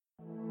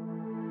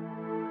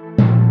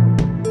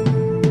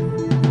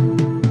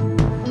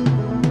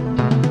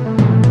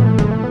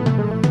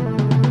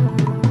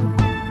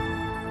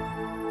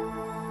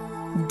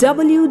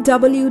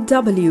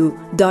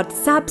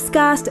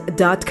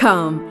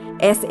www.sabscast.com.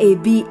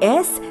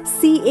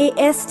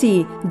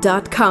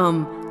 sabscast.com.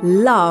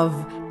 Love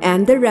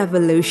and the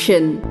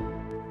Revolution.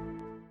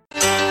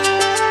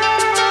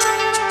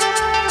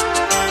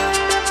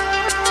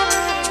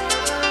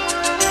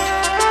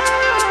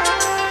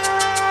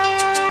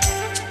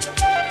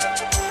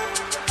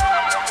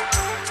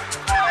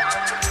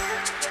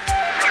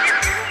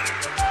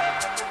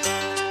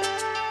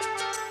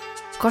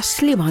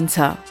 कसले भन्छ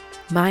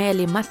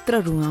मायाले मात्र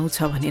रुवाउँछ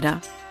भनेर?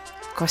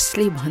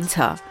 कसले भन्छ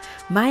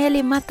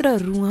मायाले मात्र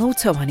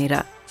रुवाउँछ भनेर?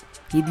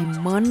 यदि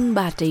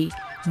मनबाटै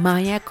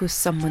मायाको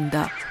सम्बन्ध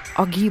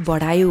अघि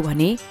बढायो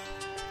भने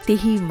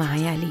त्यही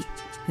मायाले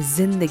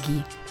जिन्दगी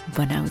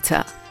बनाउँछ।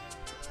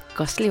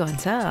 कसले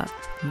भन्छ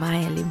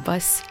मायाले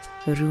बस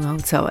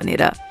रुवाउँछ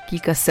भनेर? कि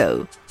कसो?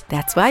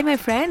 द्याट्स वाइ माई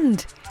फ्रेन्ड,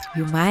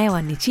 यो माया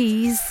भन्ने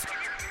चिज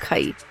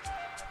खै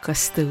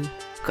कस्तो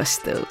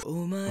कस्तो। ओ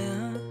माया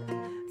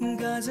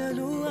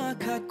गाजलो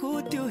आँखाको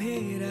त्यो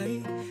हेराई,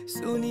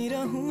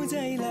 सुनिरहँ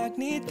झै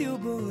लाग्ने त्यो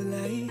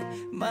बोलाई,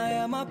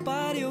 मायामा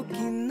पार्यो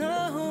किन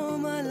हो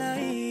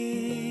मलाई?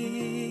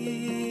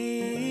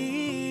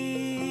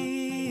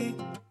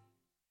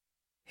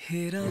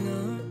 हेर न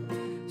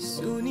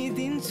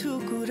सुनिदिन्छु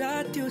कुरा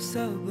त्यो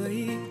सबै,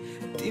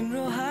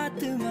 तिम्रो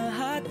हातमा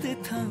हात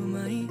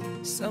थमाई,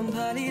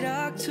 सम्भाली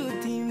राख्छु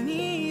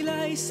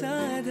तिमीलाई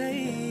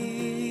सधैँ।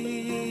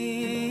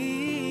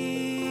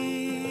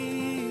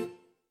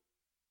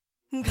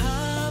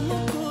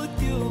 घामको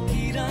त्यो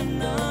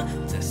किरण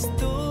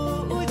जस्तो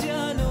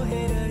उज्यालो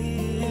हेरै,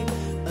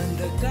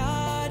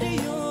 अन्धकार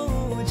यो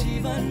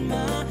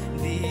जीवनमा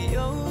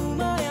दियो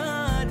माया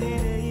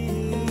धेरै।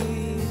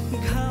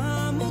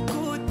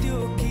 घामको त्यो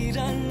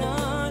किरण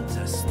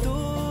जस्तो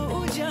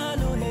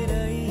उज्यालो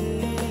हेरै,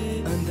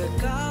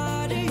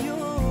 अन्धकार यो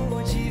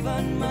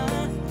जीवनमा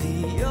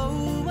दियो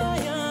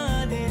माया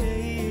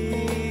धेरै।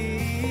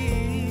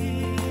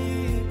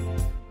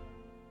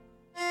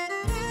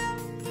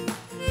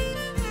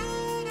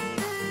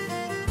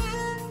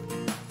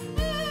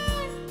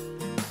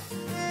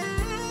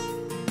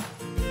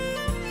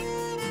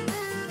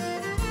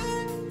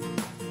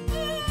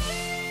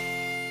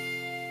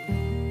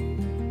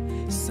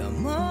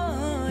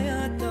 समय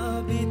त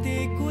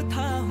बितेको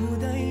थाहा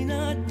हुँदैन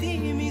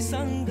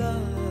तिमीसँग,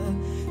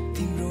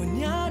 तिम्रो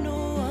न्यानो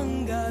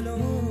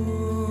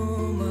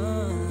अङ्गालोमा।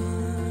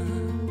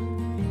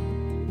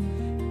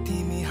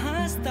 तिमी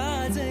हाँस्दा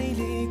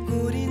जहिले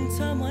कोरिन्छ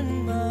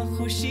मनमा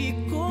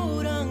खुसीको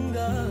रङ्ग,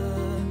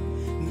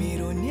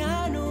 मेरो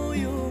न्यानो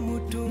यो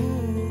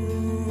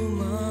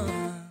मुटुमा।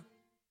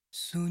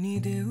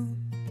 सुनिदेऊ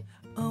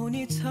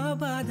आउने छ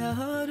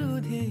बाधाहरू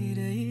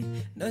धेरै,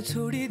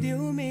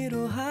 नछोडिदेऊ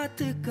मेरो हात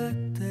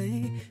कतै,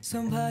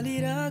 सम्भाली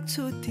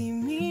राख्छु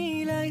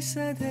तिमीलाई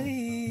सधैँ।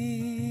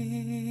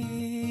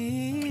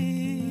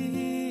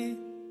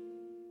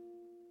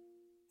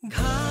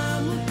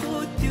 घामको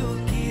त्यो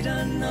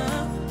किरण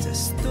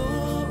जस्तो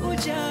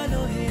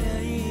उज्यालो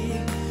हेरै,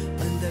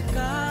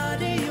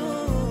 अन्धकार यो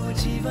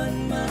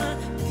जीवनमा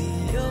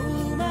दियो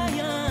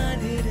माया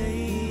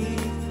धेरै।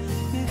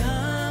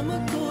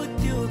 घामको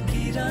त्यो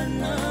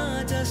किरण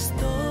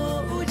जस्तो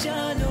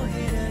उज्यालो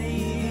हेरै,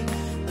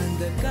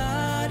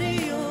 अन्धकार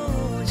यो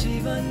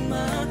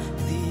जीवनमा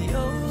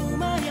दियो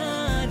माया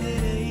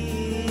धेरै।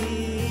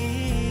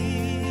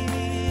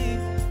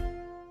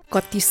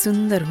 कति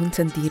सुन्दर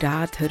हुन्छन् ती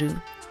रातहरू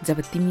जब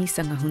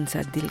तिमीसँग हुन्छ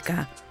दिलका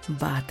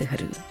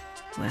बातहरू।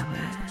 वाह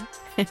वाह।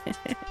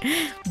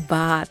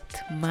 बात,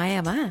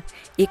 मायामा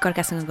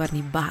एकअर्कासँग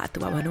गर्ने बात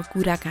वा भनौँ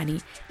कुराकानी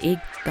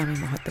एकदमै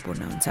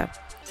महत्त्वपूर्ण हुन्छ।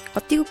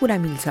 कतिको कुरा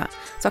मिल्छ,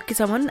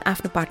 सकेसम्म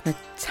आफ्नो पार्टनर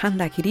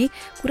छान्दाखेरि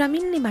कुरा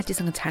मिल्ने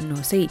मान्छेसँग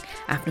छान्नुहोस् है।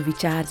 आफ्नो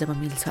विचार जब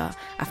मिल्छ,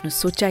 आफ्नो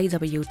सोचाइ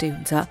जब एउटै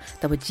हुन्छ,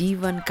 तब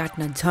जीवन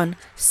काट्न झन्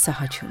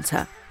सहज हुन्छ।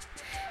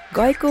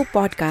 गएको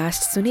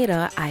पडकास्ट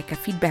सुनेर आएका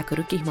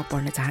फिडब्याकहरू केही म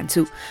पढ्न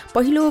चाहन्छु।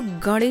 पहिलो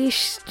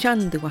गणेश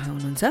चन्द उहाँ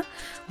हुनुहुन्छ,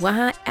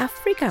 उहाँ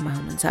अफ्रिकामा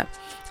हुनुहुन्छ।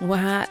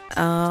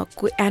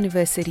 उहाँको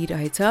एनिभर्सरी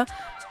रहेछ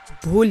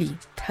भोलि,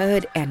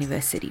 3rd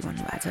एनिभर्सरी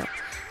भन्नुभएको छ।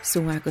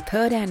 सो उहाँको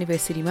 3rd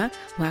एनिभर्सरीमा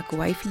उहाँको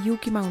वाइफ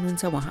युकेमा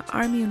हुनुहुन्छ, उहाँ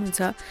आर्मी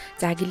हुनुहुन्छ।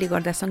 जागिरले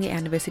गर्दा सँगै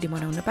एनिभर्सरी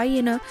मनाउन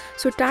पाइएन,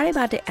 सो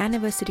टाढैबाट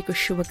एनिभर्सरीको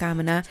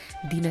शुभकामना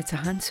दिन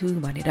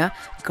चाहन्छु भनेर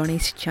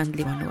गणेश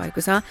चन्दले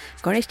भन्नुभएको छ।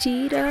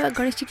 गणेशजी र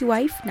गणेशजीकी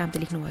वाइफ नाम त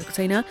लेख्नुभएको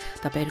छैन।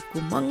 तपाईँहरूको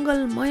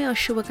मङ्गलमय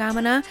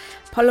शुभकामना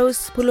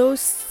फलोस्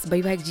फुलोस्,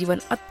 वैवाहिक जीवन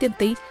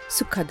अत्यन्तै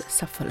सुखद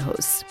सफल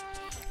होस्।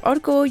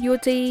 अर्को यो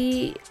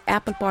चाहिँ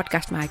एप्पल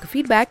पडकास्टमा आएको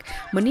फिडब्याक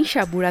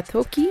मनिषा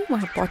बुढाथोकी,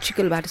 उहाँ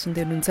पोर्चुगलबाट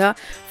सुन्दै हुनुहुन्छ।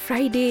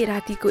 फ्राइडे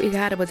रातिको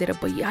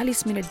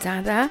 11:42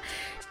 जाँदा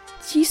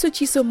चिसो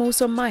चिसो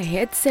मौसममा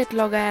हेडसेट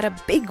लगाएर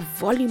बिग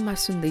भल्युममा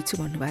सुन्दैछु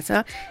भन्नुभएको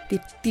छ।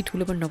 त्यति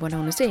ठुलो पनि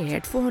नबनाउनुहोस् है,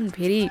 हेडफोन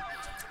फेरि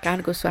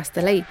कानको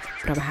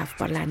स्वास्थ्यलाई प्रभाव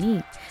पर्ला नि।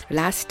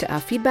 लास्ट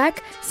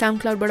फिडब्याक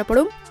साउन्ड क्लाउडबाट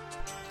पढौँ।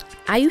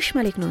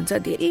 आयुषमा लेख्नुहुन्छ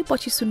धेरै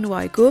पछि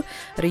सुन्नुभएको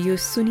र यो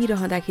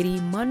सुनिरहँदाखेरि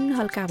मन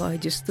हल्का भयो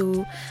जस्तो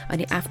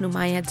अनि आफ्नो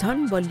माया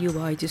झन् बलियो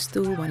भयो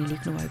जस्तो भनी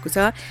लेख्नुभएको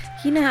छ।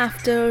 किन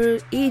आफ्टर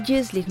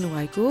एजेस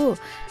लेख्नुभएको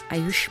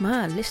आयुषमा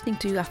listening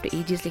to you after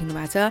ages लेख्नु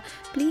भएको छ।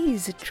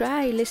 Please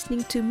try listening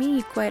to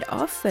me quite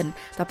often.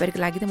 तपाईँहरूको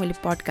लागि त मैले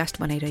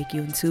पडकास्ट बनाइरहेकी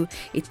हुन्छु,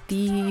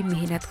 यति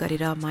मेहनत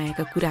गरेर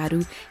मायाका कुराहरू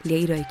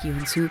ल्याइरहेकी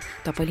हुन्छु,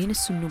 तपाईँले नै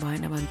सुन्नु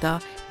भएन भने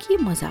त के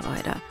मजा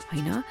भएर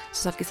होइन।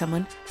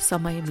 सकेसम्म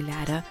समय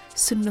मिलाएर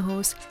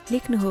सुन्नुहोस्,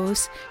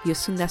 लेख्नुहोस्। यो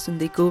सुन्दा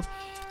सुन्दैको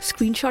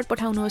स्क्रिनसट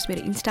पठाउनुहोस्,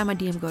 मेरो इन्स्टामा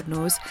डिएम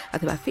गर्नुहोस्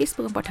अथवा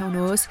फेसबुकमा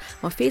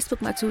पठाउनुहोस्। म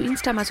फेसबुकमा छु,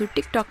 इन्स्टामा छु,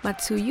 टिकटकमा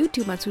छु,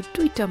 युट्युबमा छु,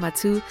 ट्विटरमा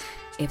छु।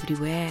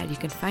 Everywhere you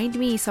can find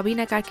me.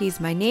 Sabina Karki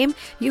is my name.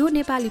 यो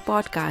नेपाली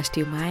पडकास्ट,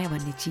 यो माया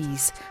भन्ने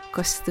चिज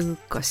कस्तो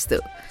कस्तो।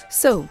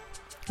 सो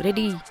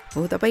रेडी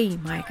हो तपाईँ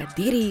मायाका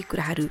धेरै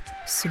कुराहरू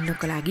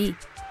सुन्नको लागि?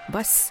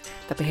 बस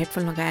तपाईँ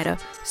हेडफोन लगाएर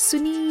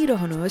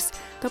सुनिरहनुहोस्।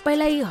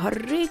 तपाईँलाई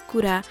हरेक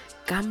कुरा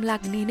काम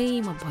लाग्ने नै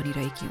म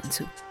भनिरहेकी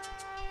हुन्छु।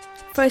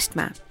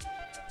 फर्स्टमा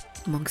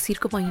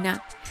मङ्सिरको महिना,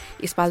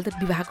 यसपालि त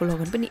विवाहको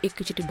लगन पनि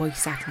एकैचोटि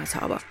वैशाखमा छ।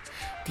 अब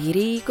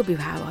धेरैको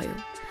विवाह भयो।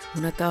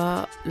 हुन त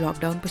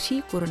लकडाउनपछि,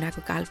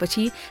 कोरोनाको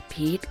कालपछि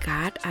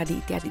भेटघाट आदि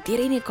इत्यादि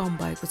धेरै नै कम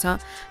भएको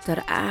छ, तर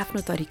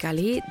आफ्नो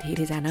तरिकाले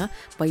धेरैजना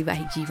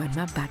वैवाहिक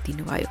जीवनमा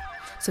बाँधिनु भयो।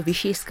 सो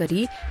विशेष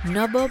गरी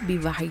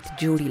नवविवाहित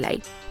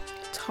जोडीलाई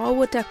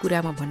 6वटा कुरा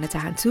म भन्न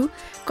चाहन्छु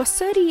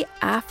कसरी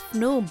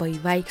आफ्नो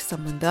वैवाहिक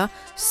सम्बन्ध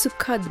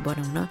सुखद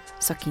बनाउन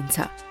सकिन्छ।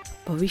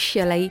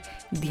 भविष्यलाई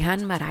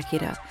ध्यानमा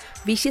राखेर,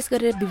 विशेष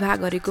गरेर विवाह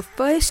गरेको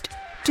फर्स्ट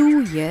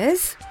 2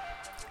 years,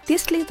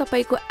 त्यसले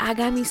तपाईँको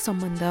आगामी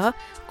सम्बन्ध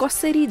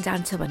कसरी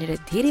जान्छ भनेर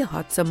धेरै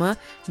हदसम्म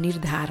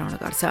निर्धारण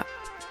गर्छ।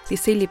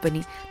 त्यसैले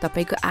पनि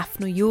तपाईँको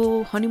आफ्नो यो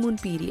हनीमुन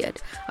पिरियड,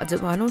 अझ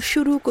भनौँ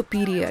सुरुको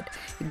पिरियड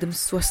एकदम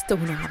स्वस्थ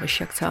हुन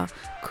आवश्यक छ,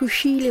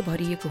 खुसीले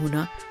भरिएको हुन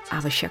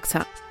आवश्यक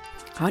छ।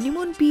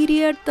 हनीमुन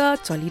पिरियड त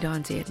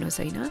चलिरहन्छ, हेर्नुहोस्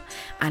होइन,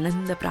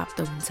 आनन्द प्राप्त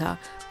हुन्छ,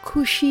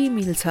 खुसी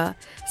मिल्छ।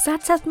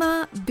 साथसाथमा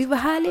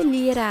विवाहले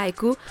लिएर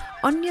आएको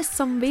अन्य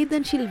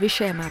संवेदनशील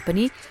विषयमा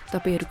पनि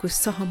तपाईँहरूको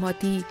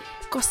सहमति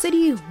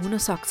कसरी हुन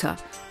सक्छ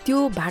त्यो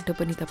बाटो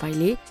पनि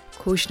तपाईँले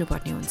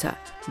खोज्नुपर्ने हुन्छ।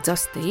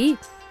 जस्तै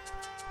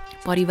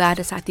परिवार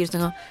र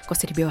साथीहरूसँग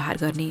कसरी व्यवहार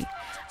गर्ने,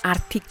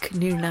 आर्थिक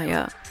निर्णय,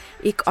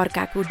 एक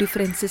अर्काको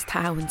डिफरेन्सेस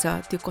थाहा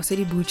हुन्छ, त्यो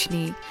कसरी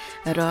बुझ्ने,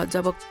 र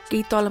जब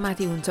केही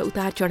तलमाथि हुन्छ,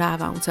 उतार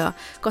चढाव आउँछ,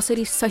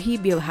 कसरी सही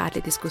व्यवहारले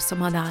त्यसको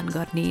समाधान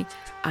गर्ने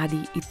आदि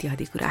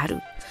इत्यादि कुराहरू।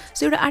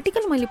 सो एउटा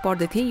आर्टिकल मैले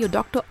पढ्दै थिएँ, यो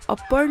डाक्टर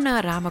अपर्णा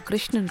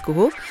रामकृष्णनको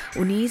हो।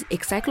 उनी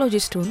एक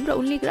साइकोलोजिस्ट हुन् र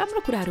उनले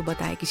राम्रो कुराहरू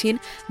बताएकी छिन्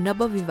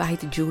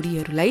नवविवाहित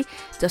जोडीहरूलाई,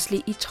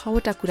 जसले यी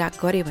 6वटा कुरा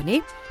गरे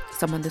भने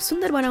सम्बन्ध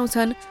सुन्दर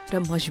बनाउँछन् र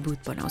मजबुत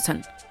बनाउँछन्।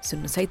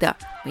 सुन्नुहोस् है त,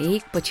 म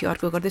एकपछि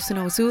अर्को गर्दै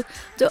सुनाउँछु।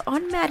 जो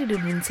अनम्यारिड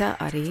हुनुहुन्छ,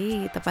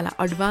 अरे तपाईँलाई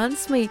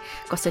एडभान्समै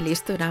कसैले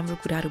यस्तो राम्रो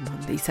कुराहरू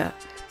भन्दैछ,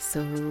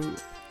 सो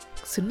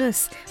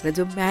सुन्नुहोस्। र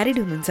जो म्यारिड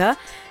हुनुहुन्छ,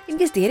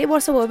 इनकेस धेरै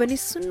वर्ष भयो भने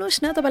सुन्नुहोस्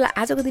न, तपाईँलाई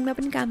आजको दिनमा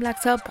पनि काम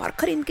लाग्छ।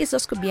 भर्खर इनकेस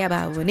जसको बिहा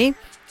भयो भने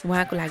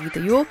उहाँको लागि त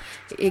यो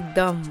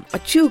एकदम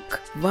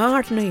अचुक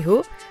वाण नै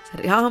हो,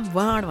 राम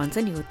वाण भन्छ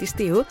नि, हो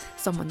त्यस्तै हो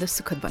सम्बन्ध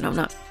सुखद बनाउन।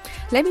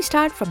 Let me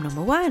start from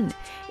number 1,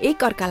 एक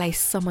अर्कालाई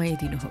समय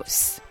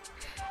दिनुहोस्।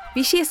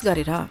 विशेष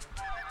गरेर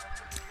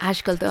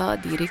आजकल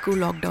त धेरैको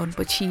लकडाउन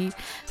पछि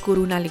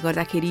कोरोनाले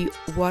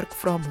गर्दाखेरि वर्क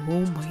फ्रम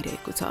होम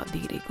भइरहेको छ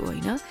धेरैको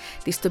होइन।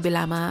 त्यस्तो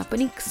बेलामा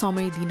पनि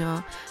समय दिन,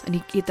 अनि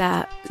यता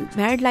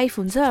म्यारिड लाइफ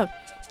हुन्छ,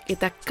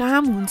 यता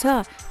काम हुन्छ,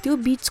 त्यो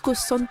बिचको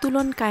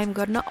सन्तुलन कायम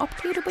गर्न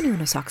अप्ठ्यारो पनि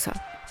हुनसक्छ।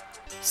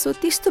 सो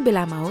त्यस्तो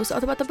बेलामा होस्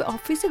अथवा तपाईँ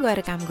अफिसै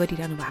गएर काम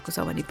गरिरहनु भएको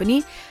छ भने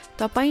पनि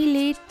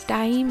तपाईँले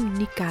टाइम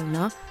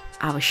निकाल्न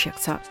आवश्यक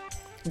छ।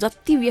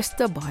 जति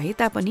व्यस्त भए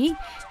तापनि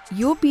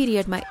यो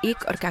पिरियडमा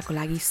एक अर्काको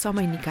लागि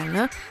समय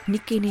निकाल्न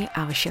निकै नै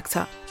आवश्यक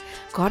छ।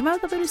 घरमा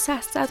तपाईँहरू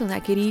साथ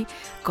हुँदाखेरि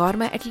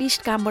घरमा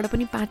एटलिस्ट कामबाट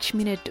पनि 5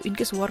 minute,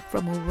 in case work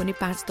from home भने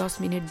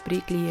 5-10 मिनट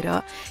ब्रेक लिएर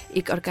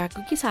एक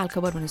अर्काको के छ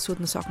हालखबर भनेर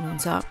सोध्न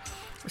सक्नुहुन्छ।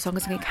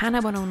 सँगसँगै खाना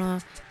बनाउन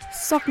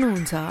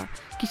सक्नुहुन्छ।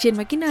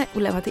 किचनमा किन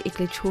उसलाई मात्रै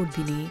एक्लै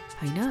छोडिदिने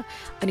होइन।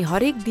 अनि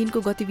हरेक दिनको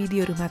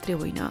गतिविधिहरू मात्रै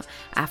होइन,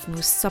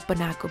 आफ्नो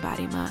सपनाको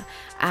बारेमा,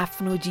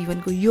 आफ्नो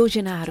जीवनको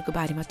योजनाहरूको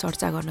बारेमा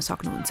चर्चा गर्न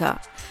सक्नुहुन्छ।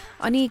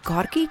 अनि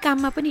घरकै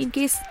काममा पनि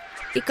इनकेस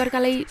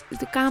एकअर्कालाई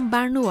त्यो काम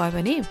बाँड्नु भयो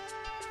भने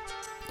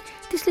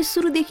त्यसले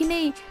सुरुदेखि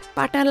नै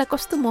पार्टनरलाई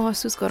कस्तो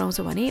महसुस गराउँछ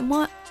भने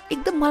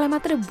मलाई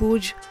मात्र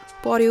बोझ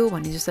पर्यो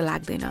भन्ने जस्तो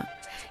लाग्दैन,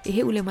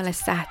 उसले मलाई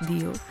साथ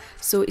दियो।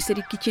 सो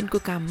यसरी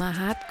किचनको काममा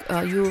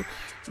यो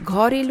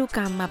घरेलु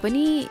काममा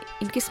पनि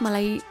इनकेस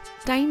मलाई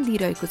टाइम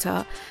दिइरहेको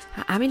छ,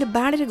 हामीले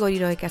बाँडेर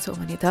गरिरहेका छौँ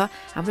भने त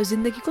हाम्रो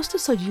जिन्दगी कस्तो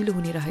सजिलो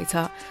हुने रहेछ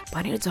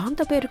भनेर झन्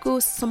तपाईँहरूको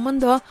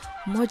सम्बन्ध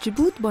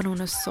मजबुत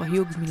बनाउन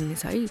सहयोग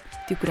मिल्नेछ है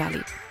त्यो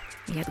कुराले।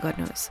 याद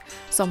गर्नुहोस्,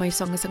 समय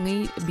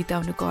सँगसँगै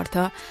बिताउनुको अर्थ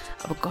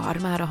अब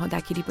घरमा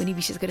रहँदाखेरि पनि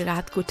विशेष गरेर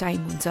रातको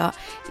टाइम हुन्छ,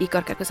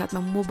 एकअर्काको साथमा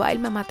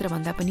मोबाइलमा मात्र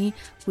भन्दा पनि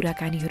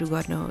कुराकानीहरू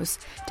गर्नुहोस्।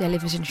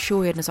 टेलिभिजन सो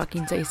हेर्न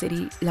सकिन्छ,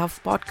 यसरी लभ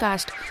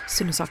पडकास्ट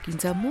सुन्न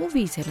सकिन्छ,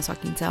 मुभिज हेर्न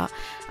सकिन्छ,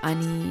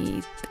 अनि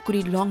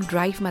कुनै लङ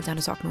ड्राइभमा जान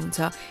सक्नुहुन्छ,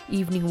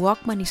 इभिनिङ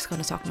वकमा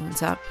निस्कन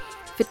सक्नुहुन्छ,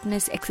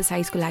 फिटनेस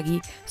एक्सर्साइजको लागि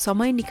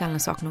समय निकाल्न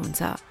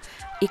सक्नुहुन्छ,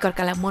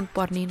 एकअर्कालाई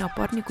मनपर्ने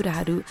नपर्ने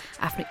कुराहरू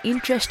आफ्नो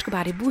इन्ट्रेस्टको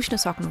बारे बुझ्न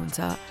सक्नुहुन्छ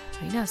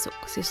होइन।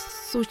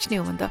 सोच्ने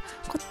हो भने त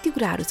कति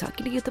कुराहरू छ,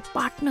 किनकि यो त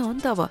पार्टनर हो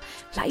नि त, अब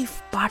लाइफ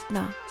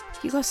पार्टनर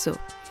के कसो,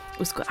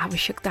 उसको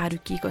आवश्यकताहरू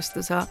के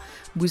कस्तो छ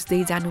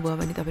बुझ्दै जानुभयो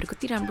भने तपाईँहरू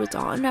कति राम्रो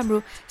झन् राम्रो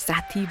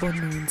साथी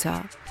बन्नुहुन्छ।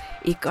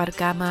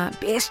 एकअर्कामा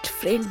बेस्ट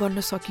फ्रेन्ड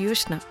बन्न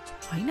सकियोस् न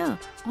होइन,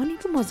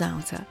 अनिको मजा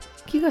आउँछ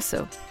के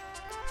कसो।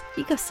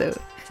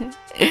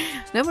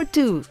 नम्बर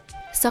 2,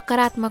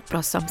 सकारात्मक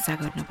प्रशंसा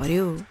गर्न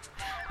पर्यो।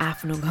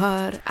 आफ्नो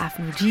घर,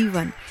 आफ्नो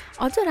जीवन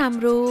अझ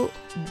राम्रो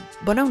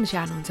बनाउन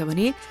चाहनुहुन्छ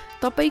भने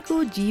तपाईँको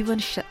जीवन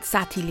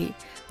साथीले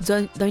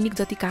दैनिक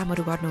जति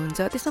कामहरू गर्नुहुन्छ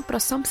त्यसमा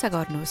प्रशंसा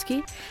गर्नुहोस् कि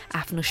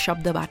आफ्नो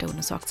शब्दबाट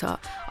हुनसक्छ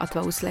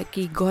अथवा उसलाई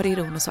केही गरेर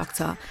हुनसक्छ।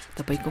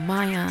 तपाईँको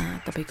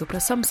माया, तपाईँको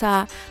प्रशंसा,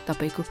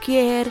 तपाईँको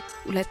केयर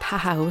उसलाई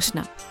थाहा होस्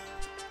न,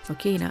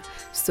 ओके होइन।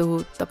 सो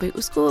तपाईँ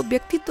उसको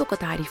व्यक्तित्वको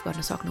तारिफ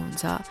गर्न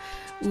सक्नुहुन्छ।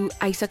 ऊ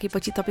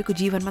आइसकेपछि तपाईँको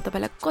जीवनमा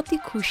तपाईँलाई कति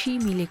खुसी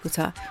मिलेको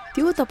छ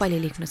त्यो तपाईँले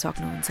लेख्न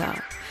सक्नुहुन्छ।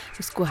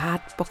 उसको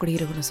हात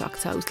पक्रेर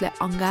हुनसक्छ, उसलाई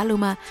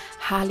अँगालोमा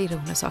हालेर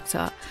हुनसक्छ,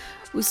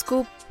 उसको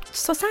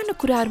ससानो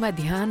कुराहरूमा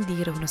ध्यान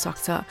दिएर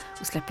हुनसक्छ।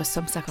 उसलाई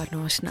प्रशंसा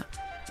गर्नुहोस् न,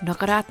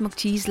 नकारात्मक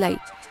चिजलाई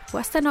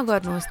वास्ता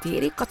नगर्नुहोस्,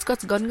 धेरै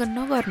कचकच गनगन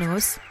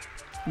नगर्नुहोस्,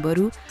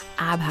 बरु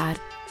आभार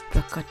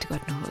प्रकट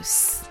गर्नुहोस्।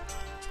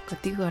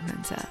 कति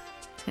गर्नुहुन्छ।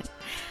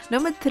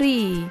 नम्बर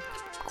 3,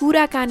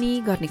 कुराकानी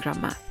गर्ने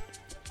क्रममा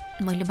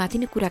मैले माथि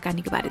नै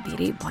कुराकानीको बारे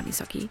धेरै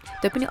भनिसकेँ,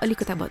 तैपनि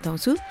अलिकता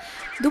बताउँछु।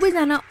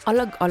 दुवैजना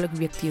अलग अलग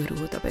व्यक्तिहरू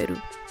हो तपाईँहरू,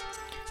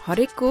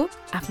 हरेकको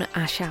आफ्नो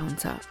आशा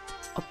हुन्छ,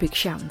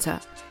 अपेक्षा हुन्छ,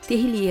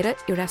 त्यही लिएर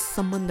एउटा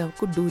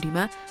सम्बन्धको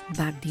डोरीमा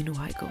बाँधिनु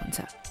भएको हुन्छ।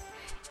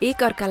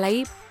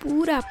 एकअर्कालाई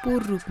पूरापूर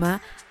रूपमा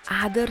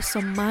आदर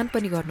सम्मान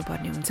पनि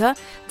गर्नुपर्ने हुन्छ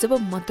जब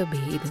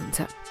मतभेद हुन्छ।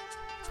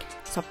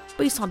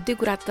 सबै सधैँ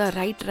कुरा त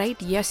राइट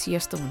यस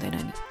त हुँदैन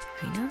नि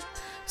होइन।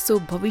 सो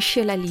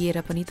भविष्यलाई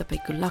लिएर पनि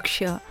तपाईँको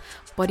लक्ष्य,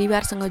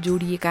 परिवारसँग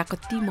जोडिएका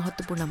कति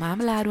महत्त्वपूर्ण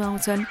मामलाहरू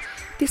आउँछन्,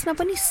 त्यसमा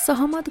पनि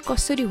सहमत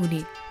कसरी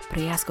हुने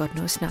प्रयास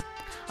गर्नुहोस् न।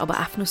 अब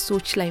आफ्नो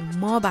सोचलाई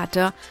मबाट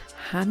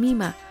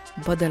हामीमा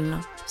बदल्न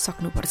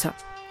सक्नुपर्छ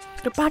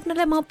र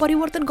पार्टनरलाई म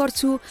परिवर्तन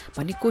गर्छु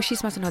भन्ने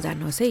कोसिसमा चाहिँ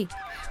नजान्नुहोस् है,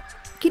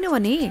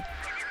 किनभने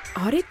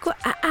हरेकको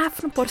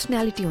आफ्नो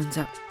पर्सनालिटी हुन्छ।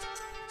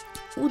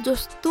 ऊ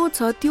जस्तो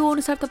छ त्यो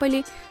अनुसार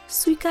तपाईँले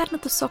स्वीकार्न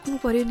त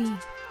सक्नु पर्यो नि।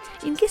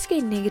 इनकेस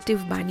केही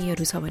नेगेटिभ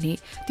बानीहरू छ भने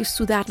त्यो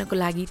सुधार्नको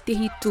लागि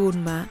त्यही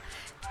टोनमा,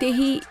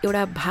 त्यही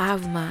एउटा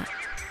भावमा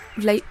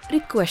उसलाई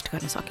रिक्वेस्ट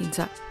गर्न सकिन्छ।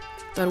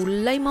 तर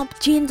उसलाई म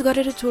चेन्ज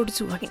गरेर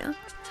छोड्छु होइन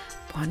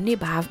भन्ने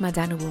भावमा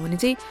जानुभयो भने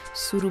चाहिँ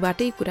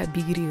सुरुबाटै कुरा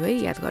बिग्रियो है,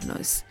 याद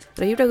गर्नुहोस्।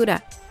 र एउटा कुरा,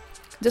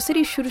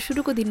 जसरी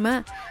सुरुको दिनमा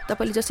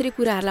तपाईँले जसरी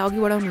कुराहरूलाई अघि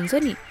बढाउनुहुन्छ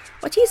नि,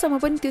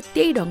 पछिसम्म पनि त्यो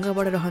त्यही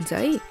ढङ्गबाट रहन्छ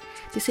है।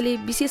 त्यसैले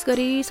विशेष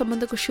गरी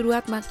सम्बन्धको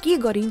सुरुवातमा के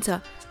गरिन्छ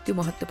त्यो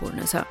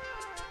महत्त्वपूर्ण छ।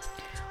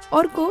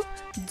 अर्को,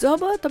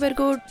 जब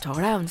तपाईँहरूको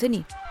झगडा हुन्छ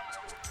नि,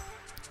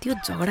 त्यो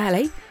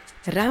झगडालाई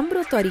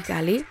राम्रो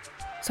तरिकाले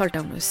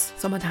सल्टाउनुहोस्,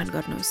 समाधान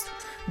गर्नुहोस्।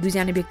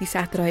 दुईजना व्यक्ति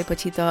साथ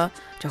रहेपछि त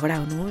झगडा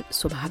हुनु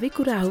स्वाभाविक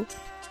कुरा हो,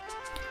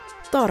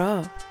 तर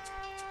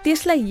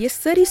त्यसलाई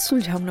यसरी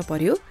सुल्झाउन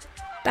पर्यो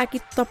ताकि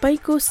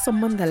तपाईँको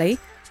सम्बन्धलाई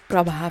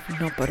प्रभाव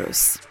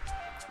नपरोस्।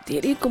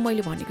 धेरैको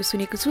मैले भनेको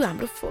सुनेको छु,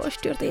 हाम्रो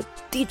फर्स्ट इयर त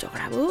यति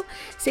झगडा भयो,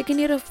 सेकेन्ड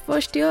इयर र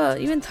first year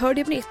even third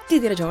year पनि यति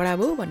धेरै झगडा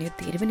भयो भन्ने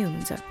धेरै पनि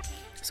हुनुहुन्छ।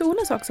 सो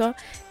हुनसक्छ,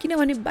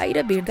 किनभने बाहिर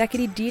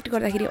भेट्दाखेरि, डेट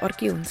गर्दाखेरि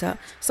अर्कै हुन्छ,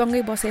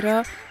 सँगै बसेर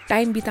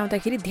टाइम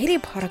बिताउँदाखेरि धेरै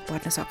फरक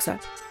पर्न सक्छ।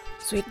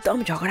 सो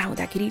एकदम झगडा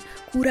हुँदाखेरि,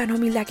 कुरा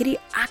नमिल्दाखेरि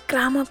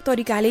आक्रामक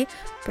तरिकाले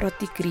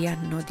प्रतिक्रिया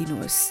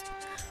नदिनुहोस्।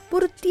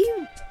 बरु ती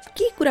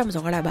के कुरामा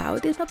झगडा भयो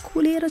त्यसमा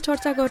खुलेर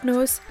चर्चा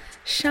गर्नुहोस्,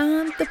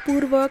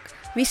 शान्तपूर्वक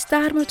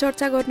विस्तारमा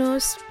चर्चा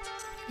गर्नुहोस्।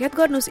 याद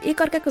गर्नुहोस्,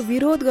 एकअर्काको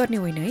विरोध गर्ने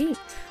होइन है,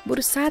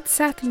 बरु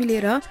साथ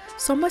मिलेर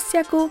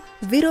समस्याको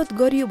विरोध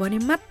गरियो भने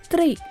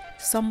मात्रै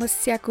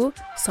समस्याको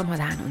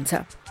समाधान हुन्छ।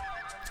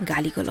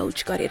 गाली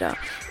गलौज गरेर,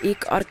 एक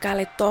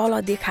अर्कालाई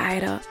तल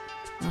देखाएर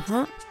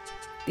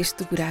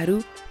त्यस्तो कुराहरू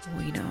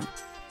होइन।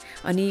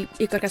 अनि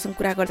एकअर्कासँग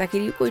कुरा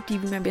गर्दाखेरि कोही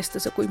टिभीमा व्यस्त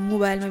छ, कोही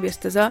मोबाइलमा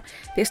व्यस्त छ,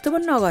 त्यस्तो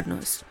पनि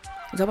नगर्नुहोस्।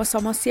 जब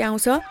समस्या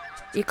आउँछ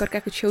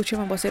एकअर्काको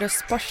छेउछेउमा बसेर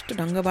स्पष्ट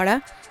ढङ्गबाट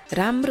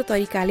राम्रो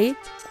तरिकाले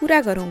कुरा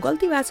गरौँ।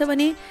 गल्ती भएको छ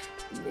भने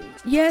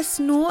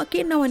यस नो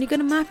के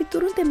नभनिकन माफी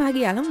तुरुन्तै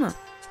मागिहालौँ न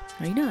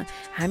होइन।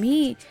 हामी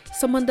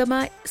सम्बन्धमा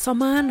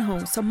समान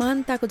हौँ,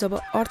 समानताको जब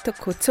अर्थ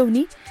खोज्छौँ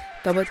नि,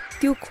 तब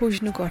त्यो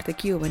खोज्नुको अर्थ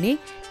के हो भने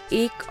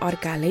एक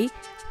अर्कालाई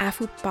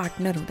आफू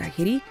पार्टनर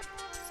हुँदाखेरि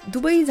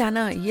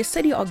दुवैजना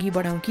यसरी अघि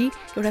बढाउँ कि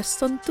एउटा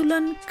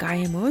सन्तुलन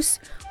कायम होस्।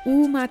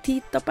 ऊ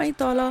माथि तपाईँ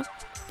तल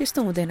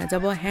त्यस्तो हुँदैन।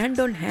 जब ह्यान्ड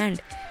अन ह्यान्ड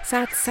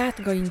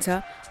साथ गइन्छ,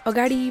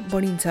 अगाडि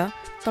बढिन्छ,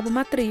 तब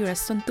मात्रै एउटा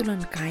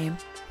सन्तुलन कायम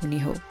हुने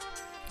हो।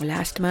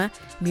 लास्टमा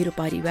मेरो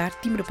परिवार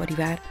तिम्रो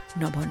परिवार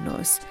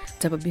नभन्नुहोस्।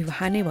 जब विवाह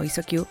नै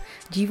भइसक्यो,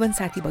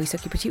 जीवनसाथी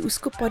भइसकेपछि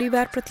उसको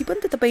परिवारप्रति पनि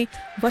त तपाईँ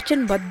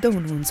वचनबद्ध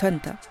हुनुहुन्छ नि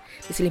त।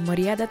 त्यसैले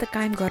मर्यादा त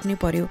कायम गर्नै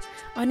पर्यो।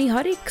 अनि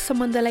हरेक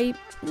सम्बन्धलाई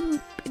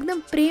एकदम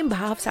प्रेम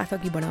भाव साथ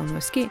अघि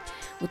बढाउनुहोस् कि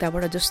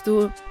उताबाट जस्तो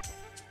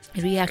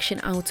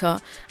रियाक्सन आउँछ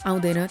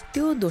आउँदैन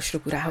त्यो दोस्रो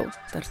कुरा हो।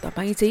 तर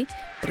तपाईँ चाहिँ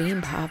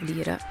प्रेम भाव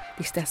लिएर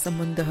त्यस्ता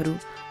सम्बन्धहरू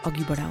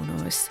अघि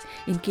बढाउनुहोस्।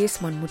 इनकेस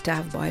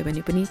मनमुटाव भयो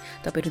भने पनि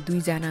तपाईँहरू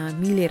दुईजना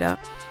मिलेर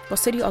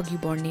कसरी अघि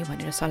बढ्ने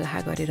भनेर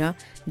सल्लाह गरेर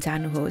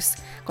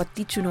जानुहोस्।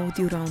 कति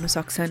चुनौतीहरू आउन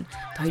सक्छन्,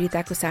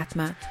 धैर्यताको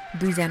साथमा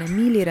दुईजना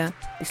मिलेर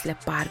त्यसलाई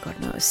पार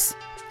गर्नुहोस्।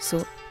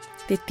 सो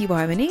त्यति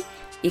भयो भने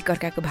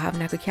एकअर्काको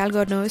भावनाको ख्याल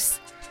गर्नुहोस्,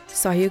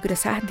 सहयोग र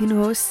साथ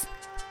दिनुहोस्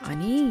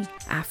अनि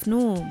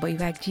आफ्नो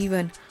वैवाहिक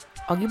जीवन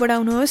अघि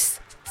बढाउनुहोस्।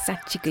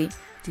 साँच्चीकै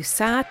त्यो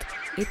साथ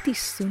यति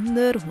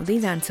सुन्दर हुँदै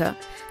जान्छ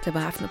जब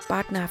आफ्नो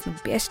पार्टनर आफ्नो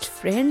बेस्ट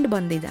फ्रेन्ड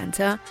बन्दै जान्छ।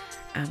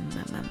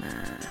 आमामामा,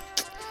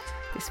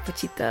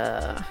 त्यसपछि त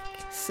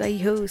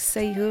सही हो।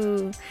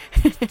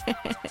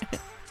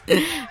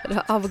 र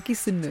अब के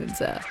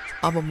सुन्नुहुन्छ?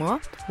 अब म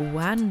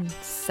वान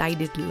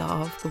साइडेड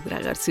लभको कुरा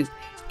गर्छु,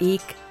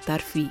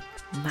 एकतर्फी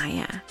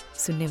माया।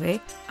 सुन्ने भए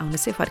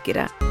आउनुहोस् है फर्केर।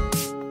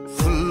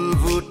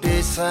 फुलबुटे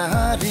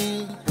सारी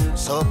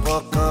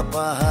सपक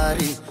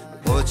पहारी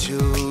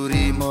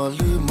पछ्यौरी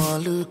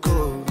मलुको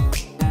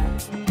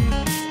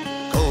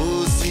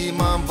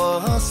कौसीमा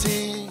बसी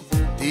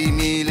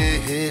तिमीले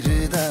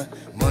हेर्दा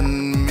मन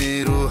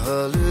मेरो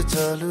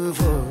हलचल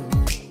भो।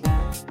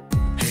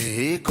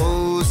 हे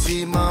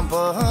कौसीमा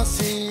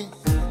बसी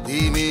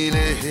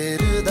तिमीले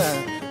हेर्दा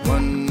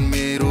मन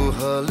मेरो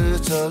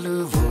हलचल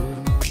भो।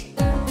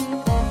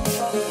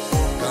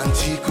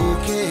 कान्छीको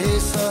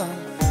केस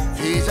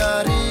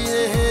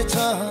भिजारिएछ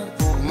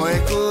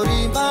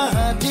मैकोरी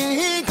बाटी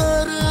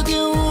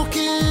गरिदिउँ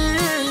कि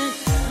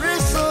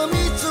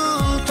रेशमी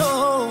चुल्ठो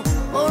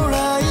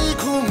ओढाइ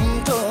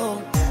घुम्टो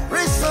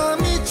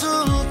रेशमी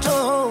चुल्ठो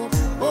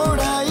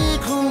ओढाइ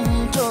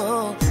घुम्टो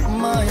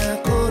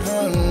मायाको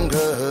रङ्ग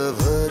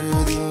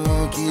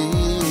भरिदिउँ कि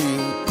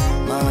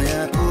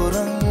मायाको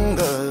रङ्ग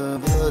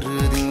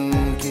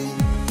भरिदिउँ कि।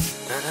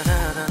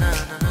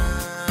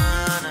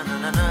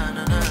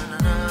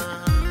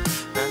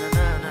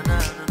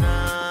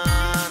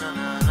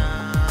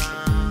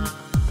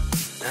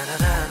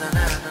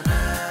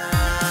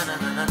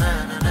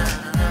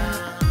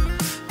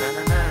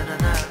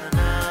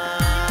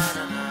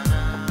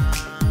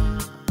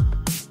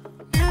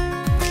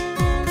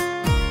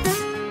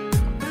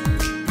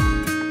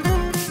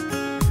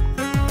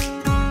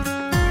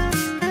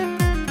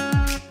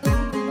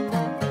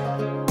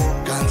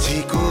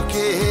 कान्छीको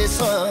केस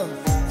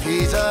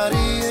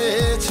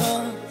भिजारिएछ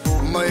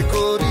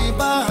मैकोरी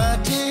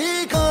बाटी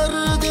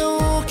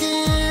गरिदिउँ कि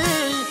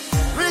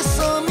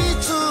रेशमी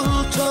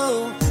चुल्ठो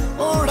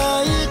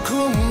ओढाइ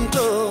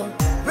घुम्टो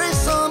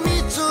रेशमी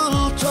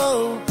चुल्ठो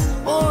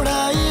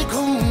ओढाइ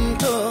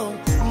घुम्टो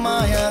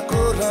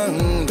मायाको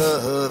रङ्ग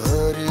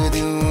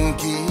भरिदिउँ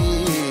कि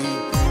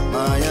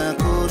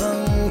मायाको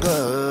रङ्ग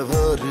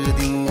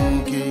भरिदिउँ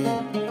कि।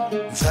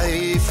 झै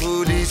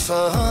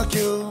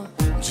फुलिसक्यो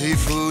झै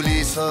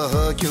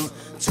फुलिसक्यो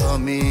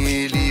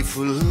चमेली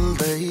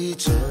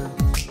फुल्दैछ।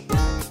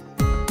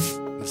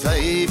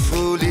 झै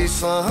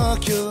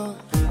फुलिसक्यो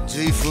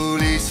झै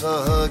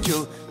फुलिसक्यो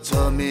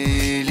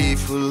चमेली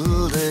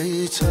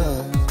फुल्दैछ।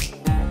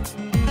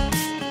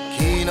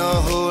 किन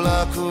होला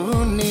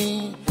कुन्नी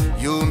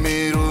यो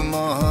मेरो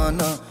मन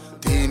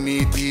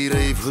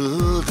तिमीतिरै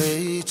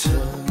भुल्दैछ।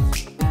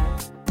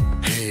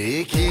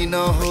 हे किन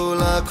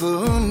होला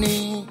कुन्नी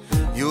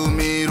यो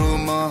मेरो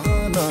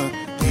मन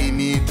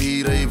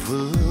तिमीतिरै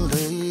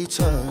भुल्दैछ।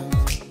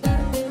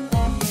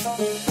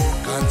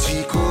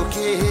 कान्छीको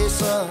केस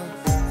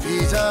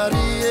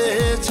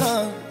भिजारिएछ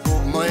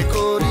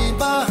मैकोरी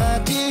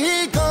बाटी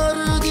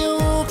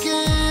गरिदिउँ कि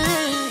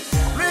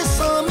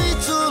रेशमी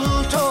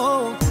चुल्ठो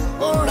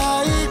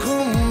ओढाइ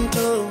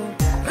घुम्टो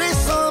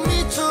रेशमी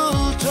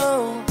चुल्ठो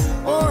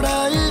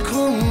ओढाइ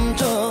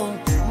घुम्टो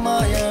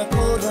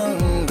मायाको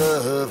रङ्ग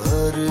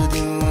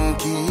भरिदिउँ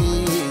कि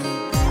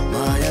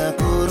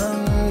मायाको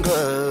रङ्ग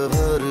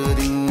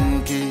भरिदिउँ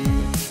कि।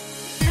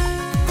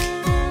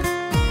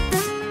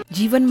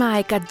 जीवनमा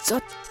आएका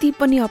जति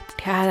पनि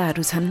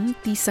अप्ठ्याराहरू छन्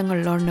तीसँग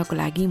लड्नको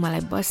लागि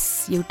मलाई बस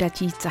एउटा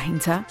चिज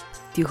चाहिन्छ,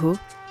 त्यो हो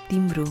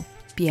तिम्रो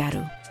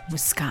प्यारो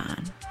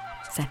मुस्कान।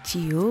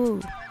 साँच्ची हो,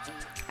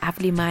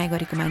 आफूले माया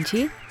गरेको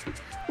मान्छे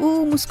ऊ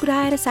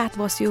मुस्कुराएर साथ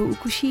बस्यो, ऊ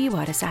खुसी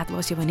भएर साथ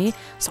बस्यो भने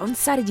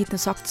संसार जित्न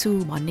सक्छु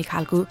भन्ने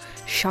खालको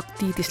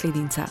शक्ति त्यसले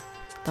दिन्छ।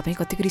 तपाईँ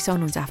कतिको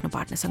रिसाउनुहुन्छ आफ्नो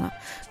पार्टनरसँग,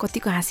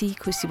 कतिको हाँसी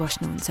खुसी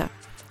बस्नुहुन्छ।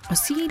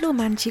 हँसिलो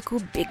मान्छेको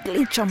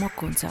बेग्लै चमक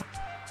हुन्छ।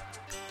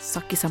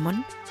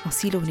 सकेसम्म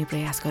हँसिलो हुने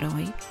प्रयास गरौँ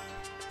है।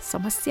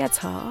 समस्या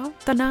छ,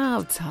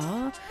 तनाव छ,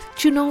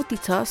 चुनौती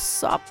छ,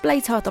 सबलाई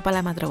छ,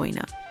 तपाईँलाई मात्र होइन।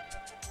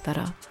 तर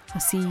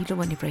हँसिलो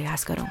बन्ने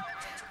प्रयास गरौँ।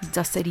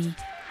 जसरी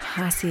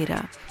हाँसेर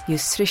यो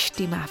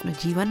सृष्टिमा आफ्नो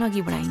जीवन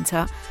अघि बढाइन्छ,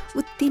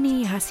 उति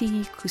नै हाँसी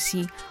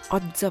खुसी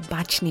अझ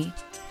बाँच्ने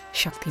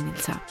शक्ति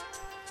मिल्छ।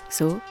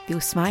 सो त्यो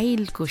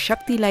स्माइलको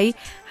शक्तिलाई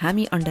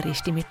हामी अन्डर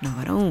एस्टिमेट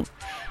नगरौँ।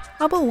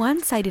 अब वान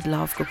साइडेड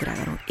लभको कुरा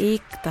गरौँ,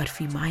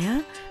 एकतर्फी माया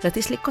र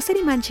त्यसले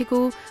कसरी मान्छेको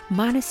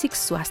मानसिक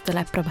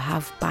स्वास्थ्यलाई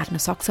प्रभाव पार्न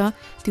सक्छ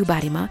त्यो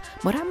बारेमा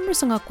म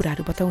राम्रोसँग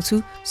कुराहरू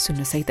बताउँछु,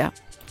 सुन्नुहोस् है त।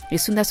 यो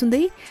सुन्दा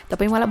सुन्दै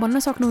तपाईँ मलाई भन्न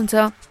सक्नुहुन्छ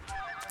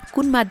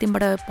कुन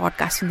माध्यमबाट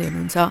पडकास्ट सुन्दै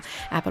हुनुहुन्छ,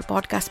 एप्पल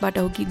पडकास्टबाट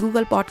हो कि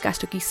गुगल पडकास्ट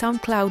हो कि साउन्ड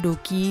क्लाउड हो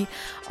कि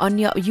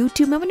अन्य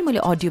युट्युबमा पनि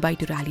मैले अडियो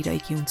बाइटहरू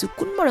हालिरहेकी हुन्छु,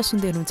 कुनबाट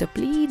सुन्दै हुनुहुन्छ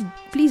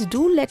please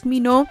do let me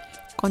know.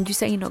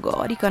 कन्जुसाइ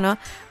नगरिकन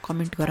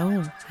कमेन्ट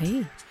गरौँ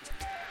है।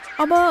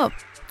 अब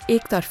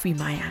एकतर्फी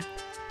माया,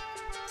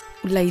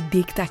 उसलाई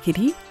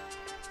देख्दाखेरि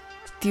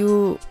त्यो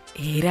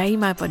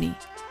हेराइमा पनि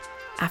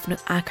आफ्नो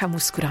आँखा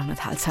मुस्कुराउन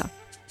थाल्छ।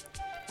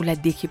 उसलाई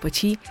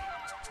देखेपछि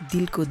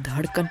दिलको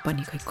धड्कन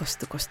पनि खै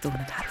कस्तो कस्तो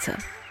हुन थाल्छ।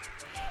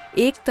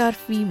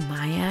 एकतर्फी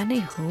माया नै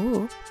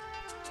हो,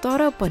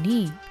 तर पनि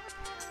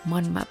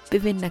मनमा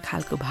विभिन्न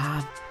खालको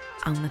भाव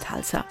आउन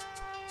थाल्छ।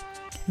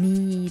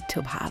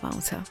 मिठो भाव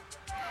आउँछ।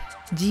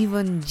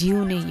 जीवन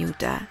जिउने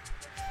एउटा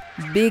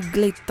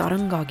बेग्लै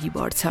तरङ्ग अघि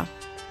बढ्छ।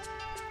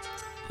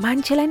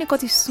 मान्छेलाई नै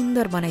कति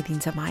सुन्दर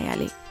बनाइदिन्छ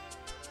मायाले।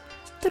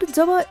 तर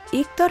जब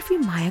एकतर्फी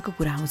मायाको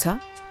कुरा आउँछ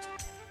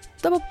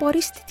तब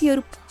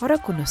परिस्थितिहरू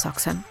फरक हुन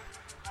सक्छन्।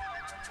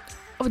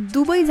 अब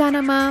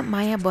दुवैजनामा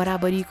माया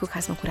बराबरीको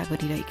खासमा कुरा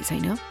गरिरहेकी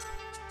छैन।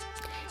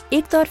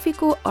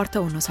 एकतर्फीको अर्थ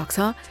हुनसक्छ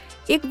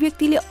एक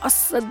व्यक्तिले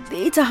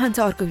असाध्यै चाहन्छ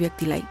अर्को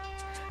व्यक्तिलाई,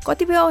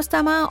 कतिपय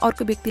अवस्थामा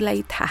अर्को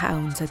व्यक्तिलाई थाहा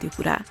हुन्छ त्यो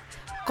कुरा,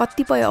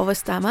 कतिपय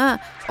अवस्थामा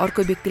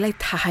अर्को व्यक्तिलाई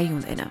थाहै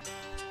हुँदैन।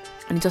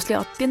 अनि जसले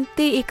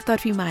अत्यन्तै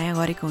एकतर्फी माया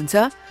गरेको हुन्छ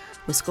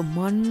उसको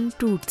मन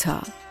टुट्छ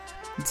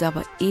जब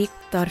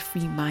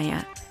एकतर्फी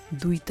माया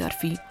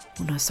दुईतर्फी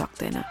हुन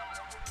सक्दैन।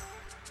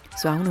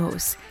 सो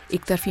आउनुहोस्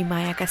एकतर्फी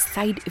मायाका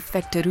साइड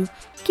इफेक्टहरू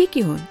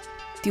के हुन्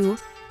त्यो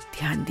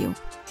ध्यान दिउँ।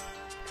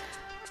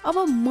 अब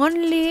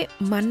मनले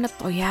मान्न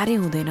तयारै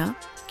हुँदैन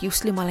कि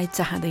उसले मलाई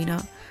चाहँदैन,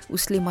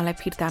 उसले मलाई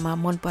फिर्तामा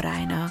मन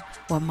पराएन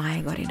वा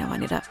माया गरेन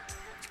भनेर।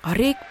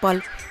 हरेक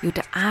पल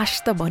एउटा आश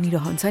त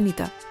बनिरहन्छ नि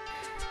त।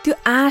 त्यो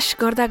आश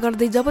गर्दा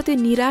गर्दै जब त्यो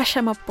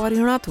निराशामा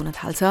परिणत हुन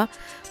थाल्छ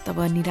तब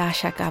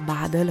निराशाका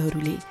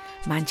बादलहरूले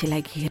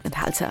मान्छेलाई घेर्न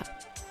थाल्छ,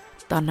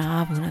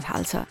 तनाव हुन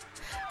थाल्छ।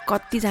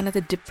 कतिजना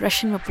त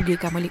डिप्रेसनमा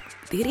पुगेका मैले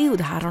धेरै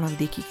उदाहरणहरू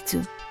देखेकी छु।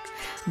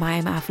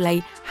 मायामा आफूलाई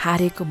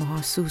हारेको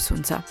महसुस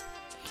हुन्छ।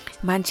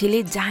 मान्छेले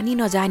जानी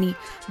नजानी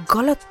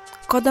गलत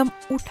कदम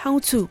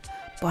उठाउँछु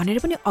भनेर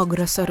पनि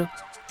अग्रसर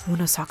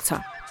हुन सक्छ।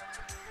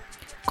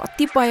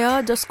 कतिपय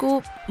जसको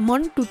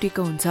मन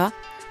टुटेको हुन्छ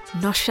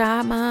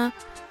नशामा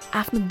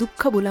आफ्नो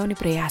दुःख भुलाउने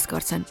प्रयास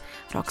गर्छन्,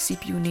 रक्सी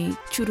पिउने,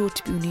 चुरोट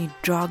पिउने,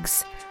 ड्रग्स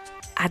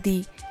आदि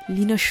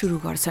लिन सुरु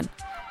गर्छन्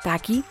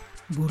ताकि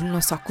भुल्न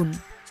सकुन्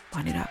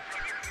भनेर,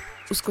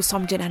 उसको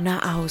सम्झना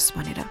नआओस्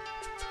भनेर।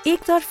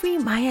 एकतर्फी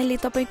मायाले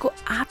तपाईँको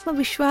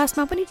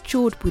आत्मविश्वासमा पनि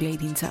चोट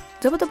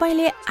पुर्याइदिन्छ। जब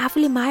तपाईँले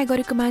आफूले माया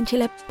गरेको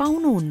मान्छेलाई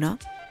पाउनुहुन्न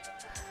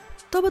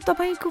तब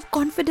तपाईँको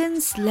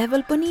कन्फिडेन्स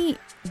लेभल पनि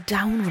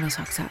डाउन हुन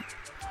सक्छ।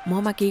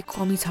 ममा केही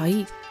कमी छ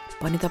है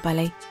भन्ने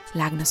तपाईँलाई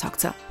लाग्न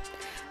सक्छ।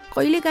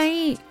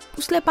 कहिलेकाहीँ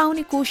उसलाई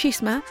पाउने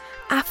कोसिसमा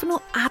आफ्नो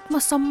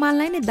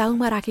आत्मसम्मानलाई नै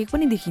दाउमा राखेको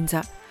पनि देखिन्छ,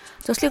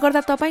 जसले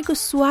गर्दा तपाईँको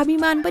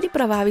स्वाभिमान पनि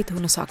प्रभावित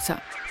हुन सक्छ।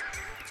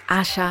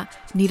 आशा,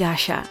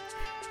 निराशा,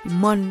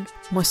 मन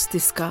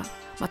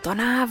मस्तिष्कमा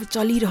तनाव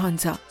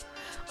चलिरहन्छ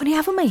अनि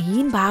आफूमा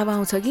हीन भाव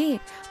आउँछ कि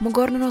म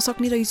गर्न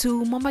नसक्ने रहेछु,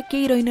 ममा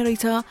केही रहेन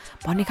रहेछ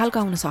भन्ने खालको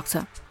आउन सक्छ।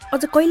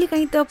 अझ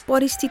कहिलेकाहीँ त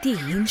परिस्थिति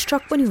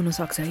हिंस्ट्रक पनि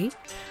हुनसक्छ है।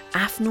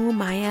 आफ्नो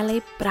मायालाई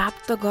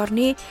प्राप्त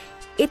गर्ने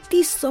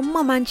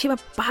यतिसम्म मान्छेमा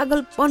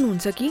पागलपन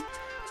हुन्छ कि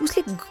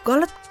उसले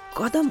गलत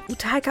कदम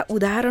उठाएका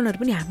उदाहरणहरू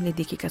पनि हामीले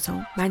देखेका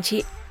छौँ।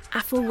 मान्छे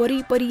आफू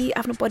वरिपरि,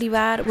 आफ्नो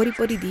परिवार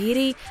वरिपरि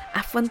धेरै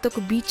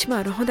आफन्तको बिचमा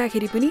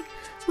रहँदाखेरि पनि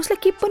उसलाई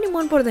के पनि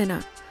मन पर्दैन,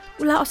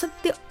 उसलाई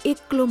असाध्य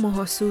एक्लो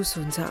महसुस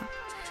हुन्छ।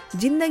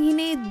 जिन्दगी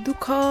नै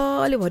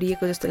दुःखले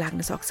भरिएको जस्तो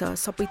लाग्न सक्छ,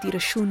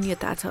 सबैतिर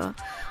शून्यता छ,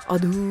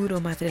 अधुरो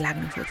मात्रै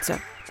लाग्न खोज्छ,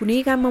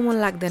 कुनै काममा मन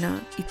लाग्दैन,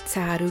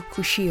 इच्छाहरू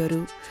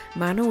खुसीहरू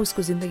मानव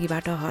उसको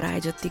जिन्दगीबाट हराए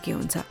जत्तिकै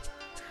हुन्छ।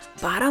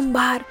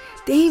 बारम्बार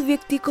त्यही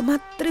व्यक्तिको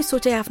मात्रै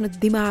सोचाइ आफ्नो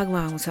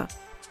दिमागमा आउँछ।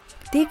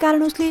 त्यही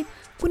कारण उसले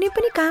कुनै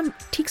पनि काम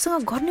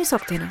ठिकसँग गर्नै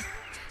सक्दैन,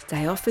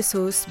 चाहे अफिस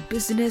होस्,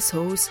 बिजनेस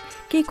होस्,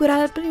 केही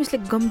कुरालाई पनि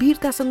उसले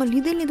गम्भीरतासँग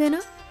लिँदैन,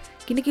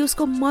 किनकि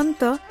उसको मन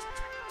त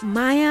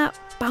माया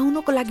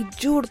पाउनको लागि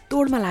जोड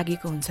तोडमा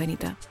लागेको हुन्छ नि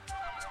त।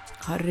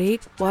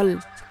 हरेक पल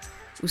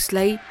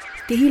उसलाई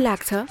त्यही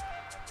लाग्छ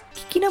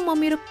कि किन म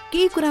मेरो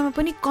केही कुरामा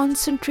पनि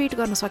कन्सन्ट्रेट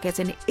गर्न सकेको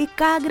छैन,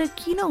 एकाग्र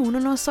किन हुन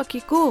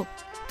नसकेको।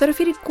 तर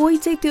फेरि कोही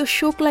चाहिँ त्यो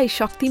शोकलाई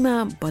शक्तिमा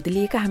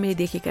बदलिएका हामीले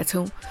देखेका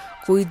छौँ,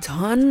 कोही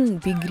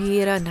झन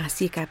बिग्रिएर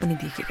नासिएका पनि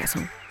देखेका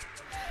छौँ।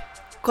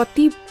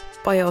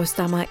 कतिपय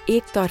अवस्थामा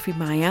एकतर्फी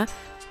माया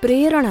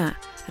प्रेरणा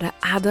र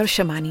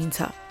आदर्श मानिन्छ।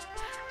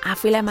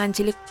 आफैलाई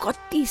मान्छेले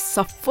कति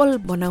सफल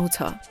बनाउँछ,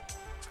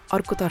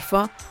 अर्कोतर्फ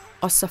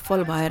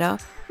असफल भएर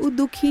ऊ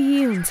दुखी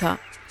हुन्छ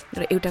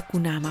र एउटा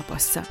कुनामा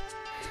पस्छ।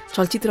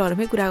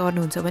 चलचित्रहरूमै कुरा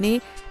गर्नुहुन्छ भने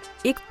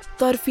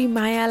एकतर्फी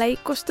मायालाई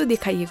कस्तो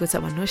देखाइएको छ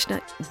भन्नुहोस् न।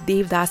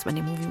 देवदास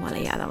भन्ने मुभी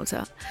मलाई याद आउँछ।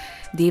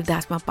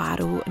 देवदासमा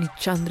पारो अनि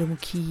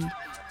चन्द्रमुखी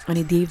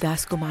अनि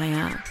देवदासको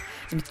माया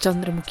अनि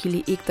चन्द्रमुखीले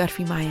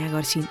एकतर्फी माया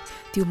गर्छिन्।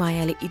 त्यो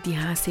मायाले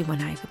इतिहासै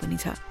बनाएको पनि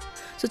छ।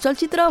 सो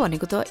चलचित्र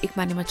भनेको त एक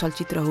मानेमा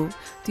चलचित्र हो।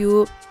 त्यो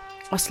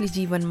असली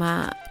जीवनमा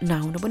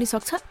नआउन पनि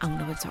सक्छ, आउन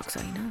पनि सक्छ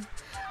होइन।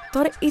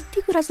 तर यति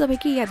कुरा चाहिँ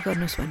तपाईँ के याद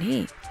गर्नुहोस्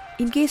भने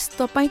इनकेस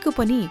तपाईँको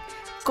पनि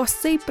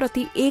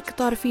कसैप्रति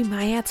एकतर्फी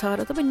माया छ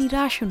र तपाईँ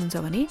निराश हुनुहुन्छ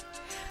भने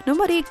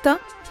नम्बर 1 त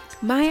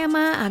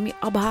मायामा हामी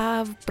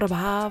अभाव,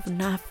 प्रभाव,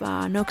 नाफा,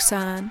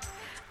 नोक्सान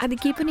आदि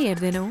केही पनि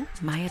हेर्दैनौँ।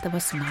 माया त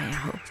बस माया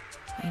हो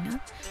होइन।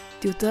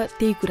 त्यो त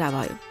त्यही कुरा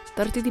भयो।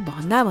 तर त्यति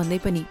भन्दै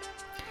पनि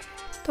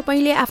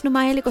तपाईँले आफ्नो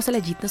मायाले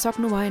कसैलाई जित्न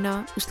सक्नु भएन,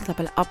 उसले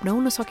तपाईँलाई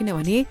अपनाउन सकेन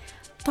भने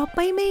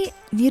तपाईँमै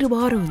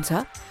निर्भर हुन्छ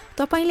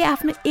तपाईँले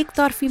आफ्नो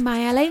एकतर्फी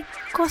मायालाई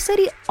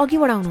कसरी अघि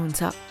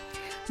बढाउनुहुन्छ।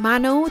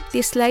 मानौ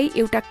त्यसलाई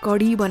एउटा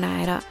कडी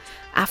बनाएर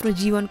आफ्नो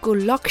जीवनको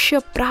लक्ष्य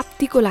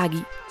प्राप्तिको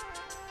लागि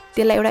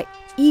त्यसलाई एउटा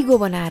इगो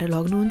बनाएर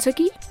लग्नुहुन्छ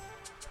कि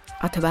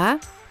अथवा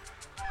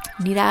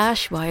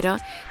निराश भएर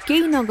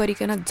केही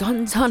नगरिकन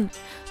झन्झन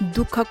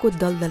दुःखको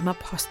दलदलमा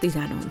फस्दै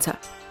जानुहुन्छ।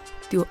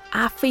 त्यो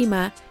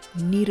आफैमा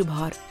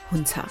निर्भर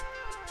हुन्छ।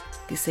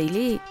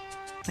 त्यसैले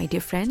माई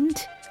डियर फ्रेन्ड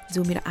जो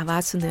मेरो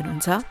आवाज सुन्दै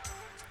हुनुहुन्छ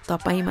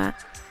तपाईँमा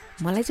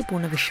मलाई चाहिँ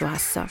पूर्ण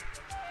विश्वास छ।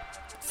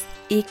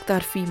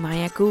 एकतर्फी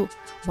मायाको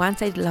वान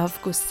साइड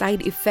लभको साइड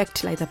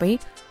इफेक्टलाई तपाईँ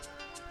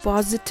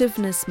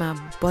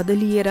पोजिटिभनेसमा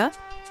बदलिएर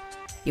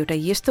एउटा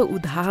यस्तो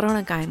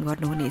उदाहरण कायम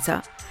गर्नुहुनेछ।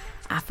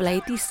 आफूलाई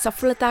यति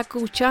सफलताको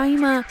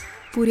उचाइमा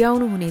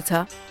पुर्याउनु हुनेछ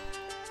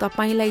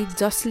तपाईँलाई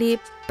जसले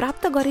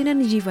प्राप्त गरेन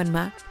नि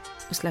जीवनमा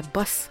उसलाई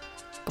बस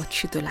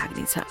पछुतो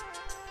लाग्नेछ।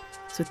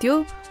 सो त्यो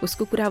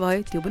उसको कुरा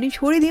भयो, त्यो पनि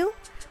छोडिदिउँ।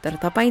 तर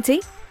तपाईँ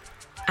चाहिँ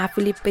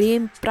आफूले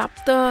प्रेम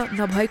प्राप्त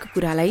नभएको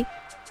कुरालाई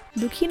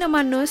दुखी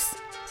नमान्नुहोस्।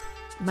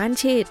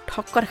 मान्छे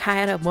ठक्कर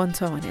खाएर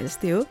बन्छ भने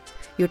जस्तै हो।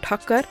 यो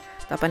ठक्कर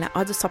तपाईँलाई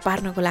अझ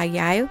सपार्नको लागि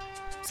आयो।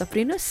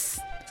 सप्रिनुहोस्,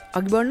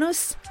 अघि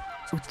बढ्नुहोस्,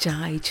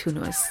 उचाइ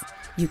छुनुहोस्।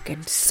 You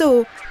can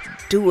so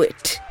do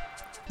it.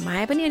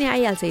 माया पनि अनि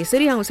आइहाल्छ।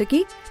 यसरी आउँछ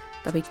कि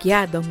तपाईँ क्या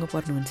दङ्ग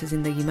पर्नुहुन्छ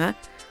जिन्दगीमा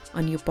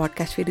अनि यो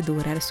पडकास्ट फेरि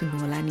दोहोऱ्याएर सुन्नु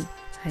होला नि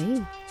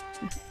है।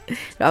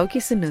 र अब के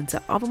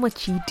सुन्नुहुन्छ? अब म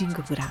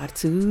चिटिङको कुरा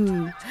गर्छु।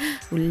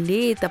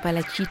 उसले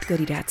तपाईँलाई चिट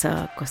गरिरहेछ,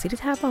 कसरी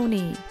थाहा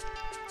पाउने?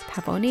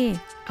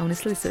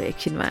 आउनुहोस् ल यसो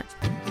एकछिनमा।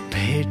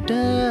 भेट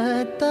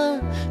त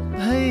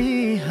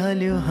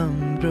भइहाल्यो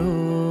हाम्रो,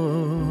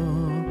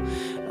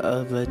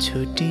 अब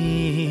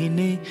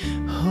छुटिने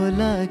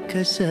होला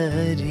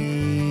कसरी?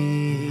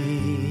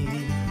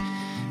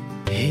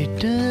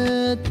 भेट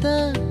त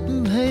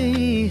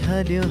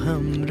भइहाल्यो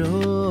हाम्रो,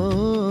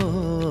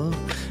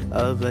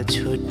 अब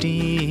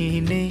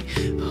छुटिने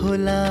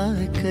होला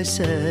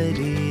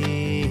कसरी?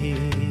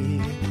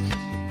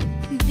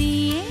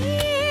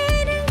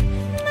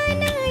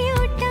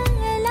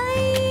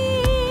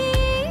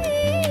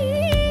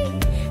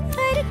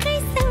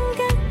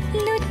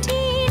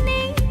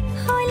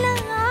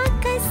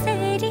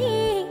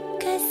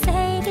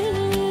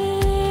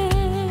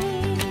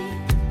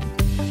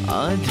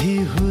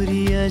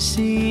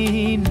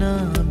 सिना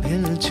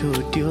भेल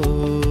छुट्यो,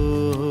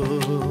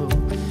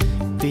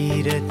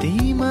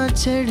 पिरतीमा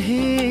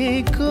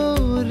चढेको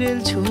रेल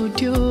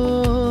छुट्यो,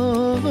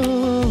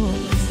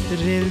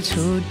 रेल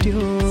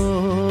छुट्यो,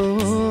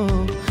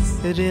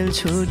 रेल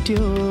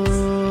छुट्यो।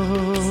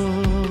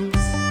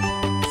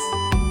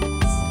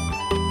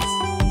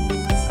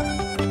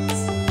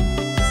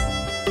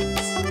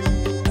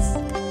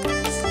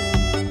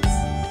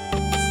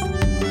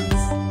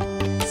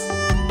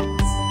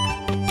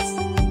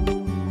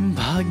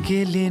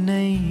 भाग्यले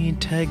नै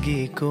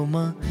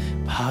ठगेकोमा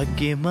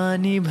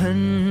भाग्यमानी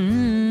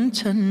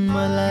भन्छन्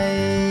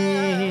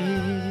मलाई।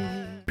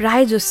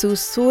 प्राय जसो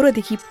 16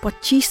 देखि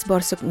 25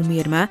 वर्षको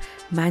उमेरमा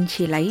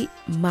मान्छेलाई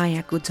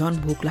मायाको झन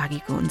भोक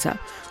लागेको हुन्छ।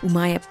 ऊ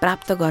माया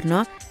प्राप्त गर्न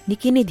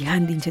निकै नै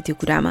ध्यान दिन्छ त्यो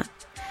कुरामा।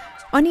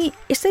 अनि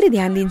यसरी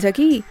ध्यान दिन्छ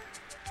कि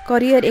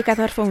करियर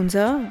एकातर्फ हुन्छ,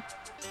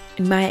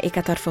 माया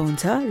एकातर्फ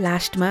हुन्छ।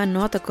 लास्टमा न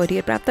त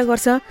करियर प्राप्त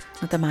गर्छ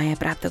न त माया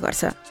प्राप्त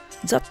गर्छ।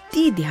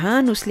 जति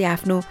ध्यान उसले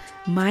आफ्नो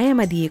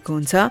मायामा दिएको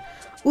हुन्छ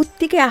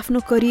उत्तिकै आफ्नो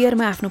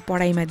करियरमा, आफ्नो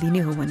पढाइमा दिने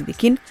हो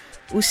भनेदेखि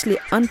उसले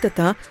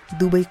अन्ततः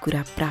दुवै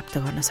कुरा प्राप्त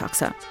गर्न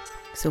सक्छ।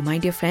 So my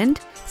dear friend,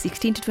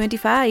 16 to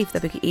 25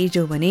 तपाईँको एज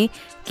हो भने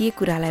के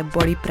कुरालाई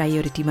बढी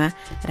प्रायोरिटीमा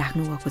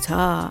राख्नुभएको छ?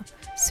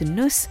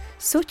 सुन्नुहोस्,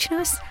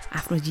 सोच्नुहोस्।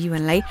 आफ्नो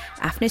जीवनलाई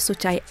आफ्नै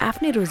सोचाइ,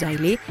 आफ्नै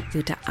रोजाइले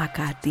एउटा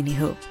आकार दिने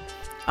हो।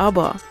 अब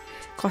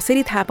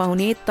कसरी थाहा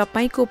पाउने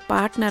तपाईँको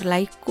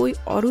पार्टनरलाई कोही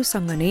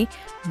अरूसँग नै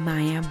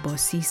माया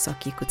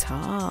बसिसकेको छ?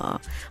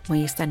 म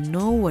यस्ता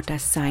 9 वटा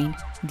साइन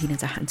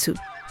दिन चाहन्छु।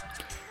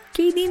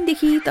 केही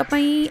दिनदेखि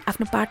तपाईँ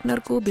आफ्नो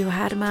पार्टनरको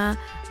व्यवहारमा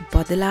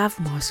बदलाव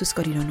महसुस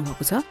गरिरहनु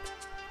भएको छ?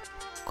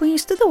 कोही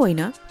यस्तो त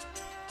होइन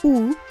ऊ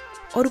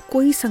अरू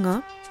कोहीसँग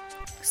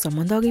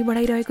सम्बन्ध अघि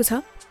बढाइरहेको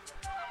छ?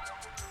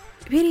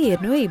 फेरि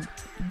हेर्नु है,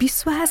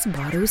 विश्वास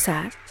भरोसा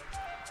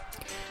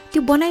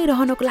त्यो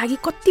बनाइरहनको लागि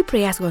कति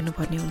प्रयास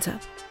गर्नुपर्ने हुन्छ।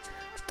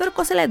 तर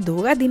कसैलाई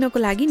धोका दिनको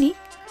लागि नि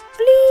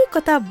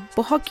अलिकता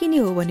बहकिने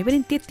हो भने पनि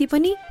त्यति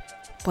पनि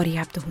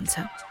पर्याप्त हुन्छ।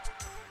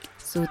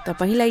 सो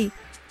तपाईँलाई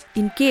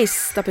इनकेस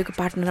तपाईँको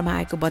पार्टनरमा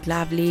आएको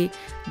बदलावले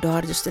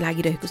डर जस्तो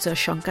लागिरहेको छ,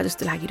 शङ्का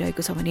जस्तो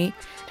लागिरहेको छ भने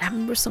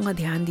राम्रोसँग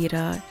ध्यान दिएर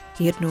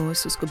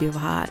हेर्नुहोस् उसको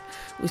व्यवहार,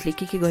 उसले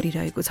के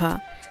गरिरहेको छ।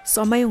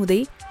 समय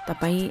हुँदै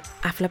तपाईँ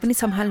आफूलाई पनि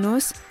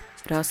सम्हाल्नुहोस्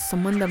र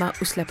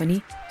सम्बन्धमा उसलाई पनि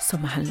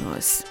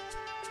सम्हाल्नुहोस्।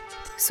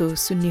 सो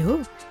सुन्ने हो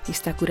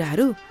यस्ता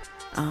कुराहरू,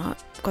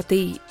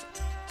 कतै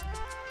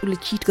उसले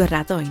चिट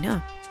गरेर त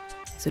होइन।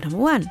 सो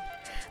नम्बर 1,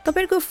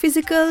 तपाईँको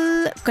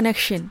फिजिकल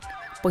कनेक्सन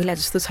पहिला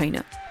जस्तो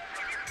छैन।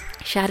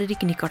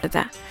 शारीरिक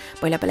निकटता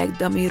पहिला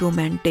एकदमै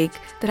रोमान्टिक,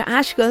 तर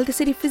आजकल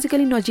त्यसरी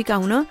फिजिकली नजिक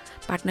आउन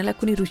पार्टनरलाई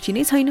कुनै रुचि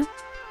नै छैन।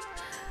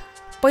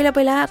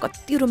 पहिला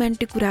कति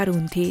रोमान्टिक कुराहरू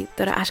हुन्थे,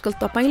 तर आजकल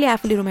तपाईँले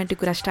आफूले रोमान्टिक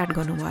कुरा स्टार्ट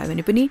गर्नुभयो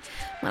भने पनि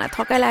मलाई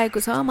थकाइ लागेको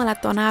छ, मलाई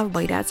तनाव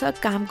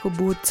भइरहेछ, कामको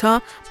बोझ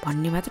छ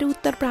भन्ने मात्रै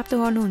उत्तर प्राप्त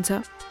गर्नुहुन्छ।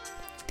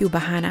 त्यो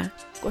बहाना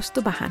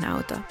कस्तो बहाना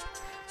हो त?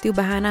 त्यो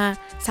बहाना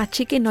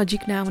साँच्चीकै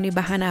नजिक नआउने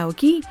बहाना हो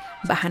कि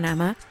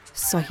बहानामा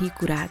सही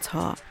कुरा छ?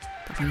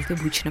 तपाईँले त्यो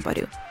बुझ्नु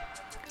पर्यो।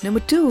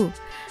 नम्बर 2,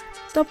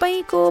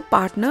 तपाईँको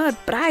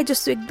पार्टनर प्राय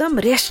जस्तो एकदम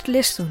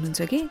रेस्टलेस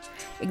हुनुहुन्छ कि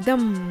एकदम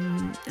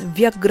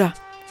व्यग्र।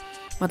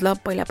 मतलब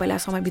पहिला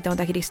समय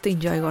बिताउँदाखेरि यस्तो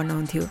इन्जोय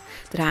गर्नुहुन्थ्यो,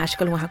 तर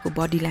आजकल उहाँको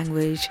बडी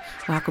ल्याङ्ग्वेज,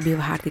 उहाँको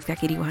व्यवहार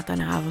देख्दाखेरि उहाँ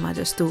तनावमा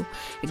जस्तो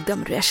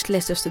एकदम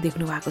रेस्टलेस जस्तो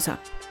देख्नु भएको छ।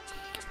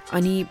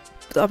 अनि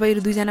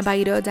तपाईँहरू दुईजना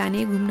बाहिर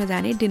जाने, घुम्न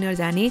जाने, डिनर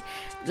जाने,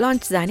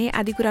 लन्च जाने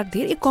आदि कुरा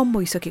धेरै कम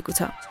भइसकेको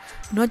छ।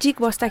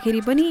 नजिक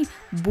बस्दाखेरि पनि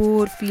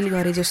बोर फिल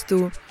गरे जस्तो,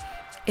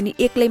 अनि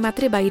एक्लै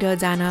मात्रै बाहिर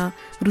जान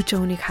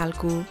रुचाउने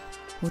खालको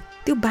हो।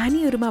 त्यो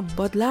बानीहरूमा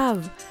बदलाव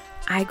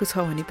आएको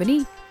छ भने पनि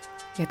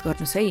याद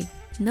गर्नुहोस्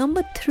है।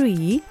 नम्बर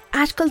 3,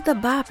 आजकल त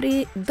बापरे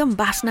एकदम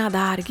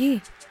बास्नादार कि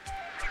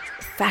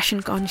फ्यासन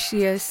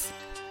कन्सियस।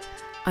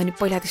 अनि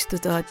पहिला त्यस्तो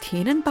त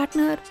थिएनन्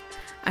पार्टनर,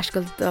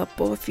 आजकल त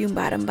परफ्युम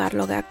बारम्बार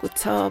लगाएको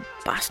छ,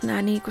 बास्ना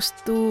नि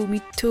कस्तो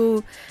मिठो,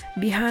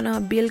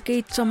 बिहान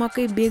बेलुकै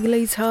चमकै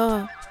बेग्लै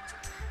छ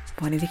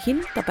भनेदेखि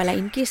तपाईँलाई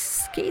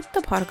इनकेस केही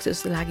त फरक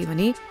जस्तो लाग्यो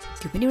भने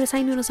त्यो पनि एउटा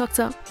साइन हुनसक्छ।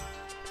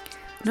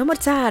 नम्बर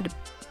 4,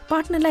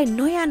 पार्टनरलाई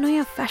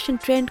नयाँ फ्यासन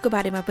ट्रेन्डको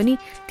बारेमा पनि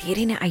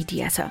धेरै नै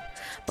आइडिया छ।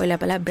 पहिला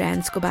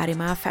ब्रान्ड्सको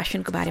बारेमा,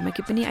 फ्यासनको बारेमा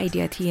के पनि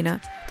आइडिया थिएन,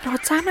 तर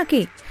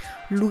अचानकै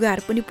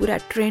लुगाहरू पनि पुरा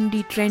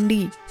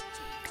ट्रेन्डी,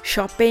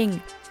 सपिङ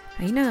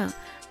होइन,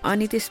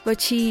 अनि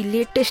त्यसपछि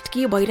लेटेस्ट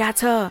के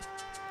भइरहेछ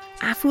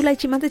आफूलाई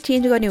चाहिँ मात्रै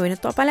चेन्ज गर्ने होइन,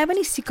 तपाईँलाई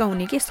पनि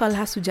सिकाउने के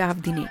सल्लाह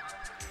सुझाव दिने,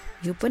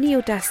 यो पनि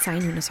एउटा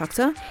साइन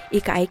हुनसक्छ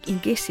एकाएक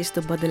इनकेस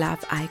यस्तो बदलाव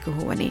आएको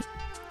हो भने।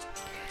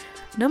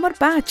 नम्बर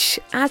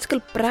 5, आजकल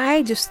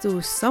प्राय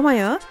जस्तो समय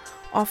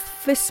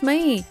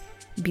अफिसमै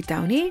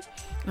बिताउने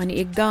अनि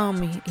एकदम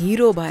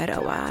हिरो भएर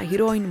वा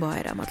हिरोइन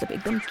भएर, मतलब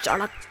एकदम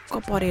चडक्क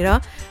परेर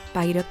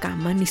बाहिर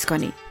काममा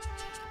निस्कने।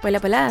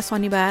 पहिला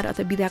शनिबार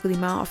अथवा बिदाको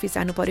दिनमा अफिस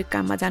जानु पर्यो,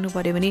 काममा जानु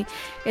पर्यो भने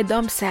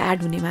एकदम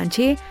स्याड हुने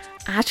मान्छे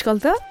आजकल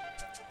त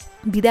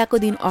बिदाको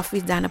दिन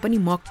अफिस जान पनि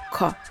मक्ख।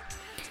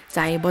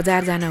 चाहे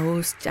बजार जान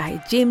होस्, चाहे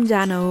जिम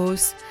जान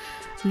होस्,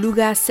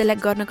 लुगा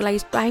सेलेक्ट गर्नको लागि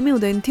टाइमै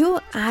हुँदैन थियो।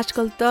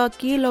 आजकल त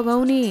के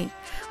लगाउने,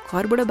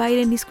 घरबाट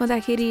बाहिर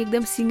निस्कँदाखेरि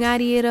एकदम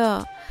सिँगारिएर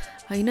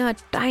होइन,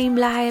 टाइम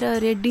लाएर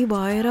रेडी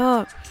भएर।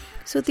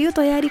 सो त्यो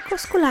तयारी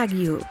कसको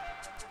लागि हो?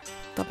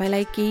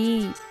 तपाईँलाई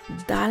केही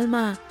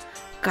दालमा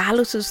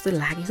कालो जस्तो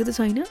लागेको त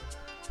छैन?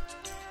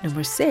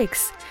 नम्बर 6,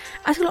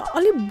 आजकल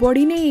अलिक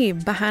बढी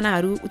नै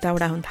बहानाहरू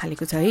उताउडा हुन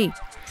थालेको छ है।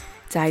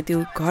 चाहे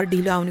त्यो घर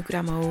ढिलो आउने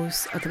कुरामा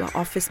होस्, अथवा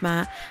अफिसमा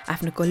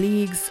आफ्नो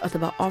कलिग्स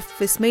अथवा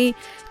अफिसमै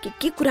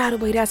के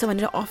कुराहरू भइरहेछ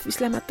भनेर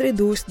अफिसलाई मात्रै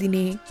दोष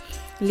दिने,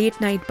 लेट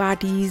नाइट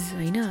पार्टिज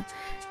होइन,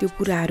 त्यो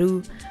कुराहरू।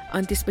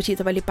 अनि त्यसपछि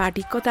तपाईँले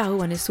पार्टी कता हो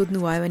भनेर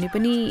सोध्नुभयो भने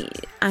पनि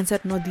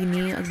आन्सर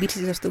नदिने,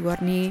 बिर्से जस्तो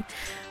गर्ने,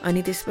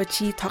 अनि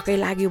त्यसपछि थकै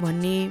लाग्यो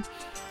भन्ने,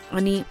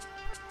 अनि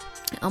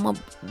म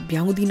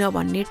भ्याउँदिनँ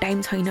भन्ने,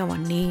 टाइम छैन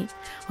भन्ने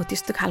हो।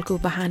 त्यस्तो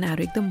खालको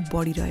बहानाहरू एकदम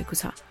बढिरहेको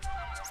छ,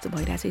 त्यस्तो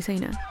भइरहेछ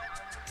छैन?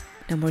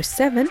 नम्बर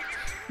 7,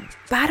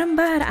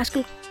 बारम्बार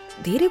आजकल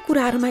धेरै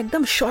कुराहरूमा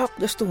एकदम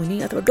सक जस्तो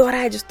हुने अथवा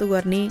डराए जस्तो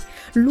गर्ने,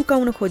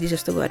 लुकाउन खोजे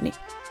जस्तो गर्ने।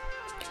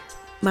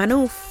 मानौ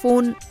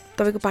फोन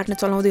तपाईँको पार्टनर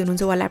चलाउँदै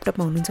हुनुहुन्छ वा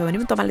ल्यापटपमा हुनुहुन्छ भने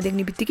पनि तपाईँलाई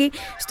देख्ने बित्तिकै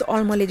यस्तो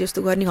अलमले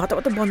जस्तो गर्ने,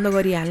 हतपत बन्द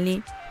गरिहाल्ने,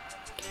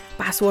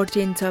 पासवर्ड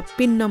चेन्ज छ,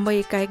 पिन नम्बर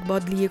एकाएक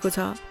बदलिएको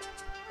छ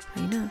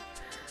होइन।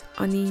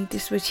 अनि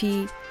त्यसपछि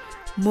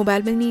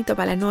मोबाइल पनि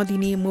तपाईँलाई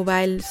नदिने,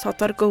 मोबाइल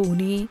सतर्क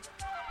हुने,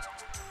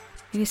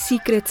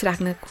 सिक्रेट्स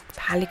राख्न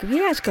थालेको कि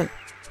आजकल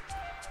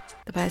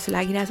तपाईँलाई यस्तो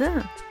लागिरहेछ?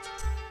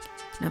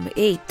 नम्बर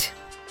 8,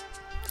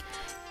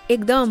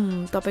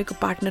 एकदम तपाईँको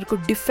पार्टनरको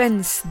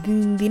डिफेन्स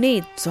दिनदिनै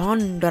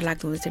झन्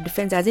डरलाग्दो हुँदैछ।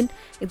 डिफेन्स एज इन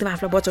एकदम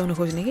आफूलाई बचाउन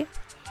खोज्ने कि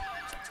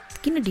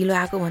किन ढिलो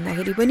आएको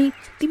भन्दाखेरि पनि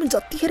तिमी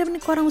जतिखेर पनि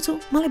कराउँछौ,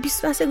 मलाई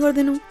विश्वासै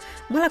गर्दैनौ,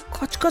 मलाई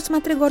खचखच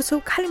मात्रै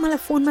गर्छौ, खालि मलाई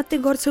फोन मात्रै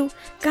गर्छौ,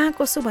 कहाँ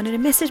कसो भनेर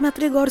मेसेज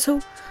मात्रै गर्छौ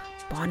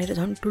भनेर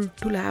झन्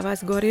ठुल्ठुलो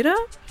आवाज गरेर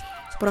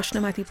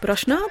प्रश्नमाथि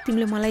प्रश्न,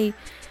 तिमीले मलाई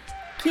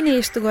किन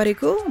यस्तो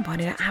गरेको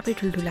भनेर आफै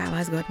ठुल्ठुलो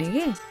आवाज गर्ने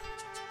के।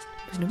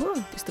 बुझ्नुभयो?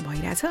 त्यस्तो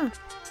भइरहेछ।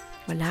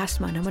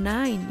 लास्टमा नम्बर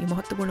 9 यो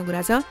महत्त्वपूर्ण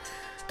कुरा छ,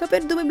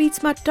 तपाईँहरू दुवै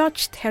बिचमा टच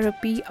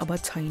थेरापी अब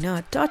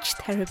छैन। टच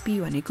थेरापी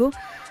भनेको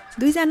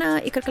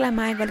दुईजना एकअर्कालाई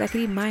माया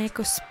गर्दाखेरि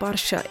मायाको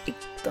स्पर्श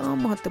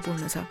एकदम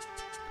महत्त्वपूर्ण छ।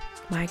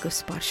 मायाको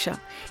स्पर्श,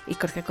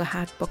 एकअर्काको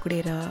हात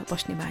पक्रेर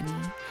बस्ने बानी,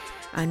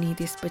 अनि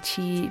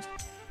त्यसपछि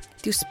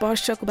त्यो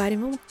स्पर्शको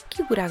बारेमा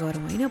के कुरा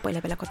गरौँ होइन।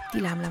 पहिला कति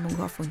लामो लामो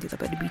गफ हुन्थ्यो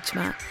तपाईँहरू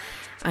बिचमा,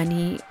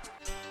 अनि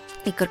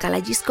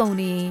एकअर्कालाई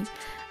जिस्काउने,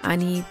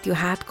 अनि त्यो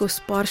हातको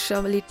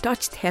स्पर्शले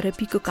टच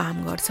थेरापीको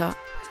काम गर्छ।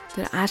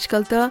 तर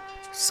आजकल त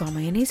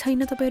समय नै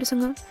छैन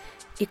तपाईँहरूसँग।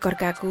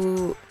 एकअर्काको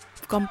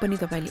कम्पनी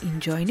तपाईँले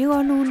इन्जोय नै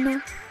गर्नुहुन्न,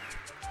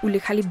 उसले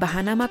खालि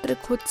बहाना मात्रै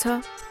खोज्छ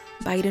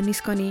बाहिर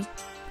निस्कने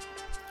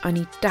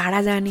अनि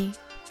टाढा जाने।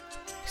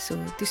 सो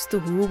त्यस्तो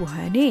हो भयो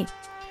भने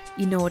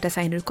यी 9वटा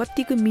साइनहरू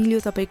कतिको मिल्यो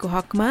तपाईँको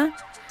हकमा,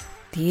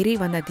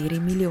 धेरैभन्दा धेरै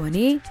मिल्यो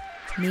भने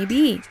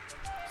मेबी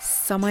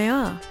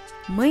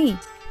समयमै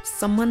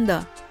सम्बन्ध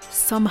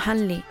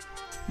सम्हाल्ने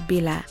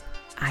बेला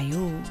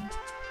आयो।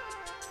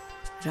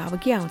 र अब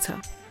के आउँछ?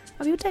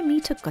 अब एउटा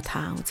मिठो कथा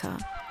आउँछ,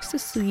 कस्तो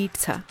स्विट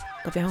छ।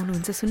 तपाईँ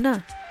आउनुहुन्छ सुन्न?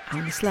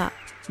 आउनुहोस् ल।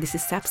 This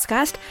is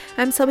स्याप्सकास्ट।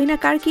 I am Sabina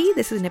Karki.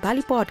 This is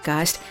Nepali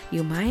podcast.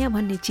 यो माया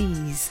भन्ने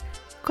चिज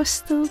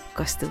कस्तो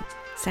कस्तो,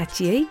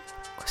 साँच्ची है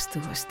कस्तो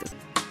कस्तो।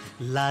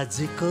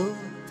 लाजको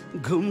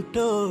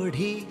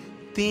घुमटोडी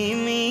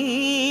तिमी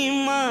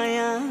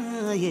माया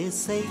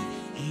यसै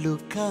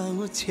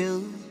लुकाउँछौ,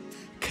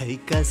 खै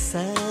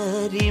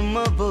कसरी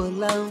म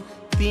बोलाऊ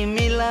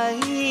तिमीलाई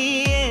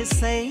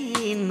यसै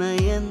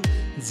नयन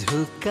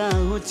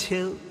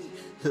झुकाउँछौ।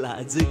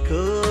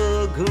 लाजको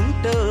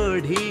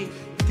घुमटोडी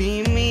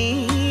तिमी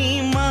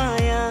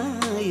माया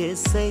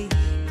यसै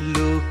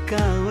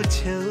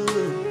लुकाउँछौ,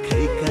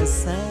 खै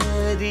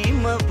कसरी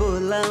म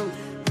बोलाऊ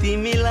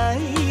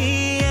तिमीलाई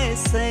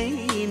यसै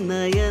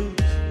नयन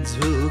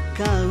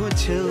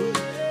झुकाउँछौ।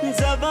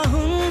 जब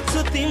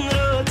हुन्छु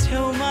तिम्रो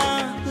छेउमा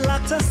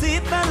लाग्छ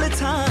शीतल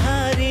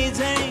छहारी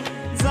झै,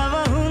 जब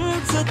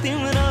हुन्छु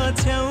तिम्रो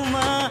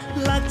छेउमा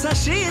लाग्छ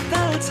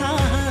शीतल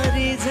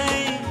छहारी झै।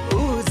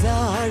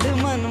 उजाड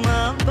मनमा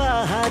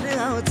बहार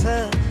आउँछ,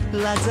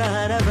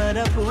 लाजार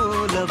भर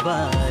फुल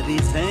बारी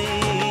झै,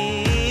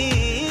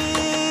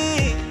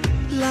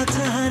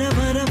 लाजार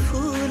भर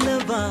फुल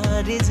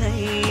बारी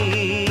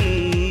झै।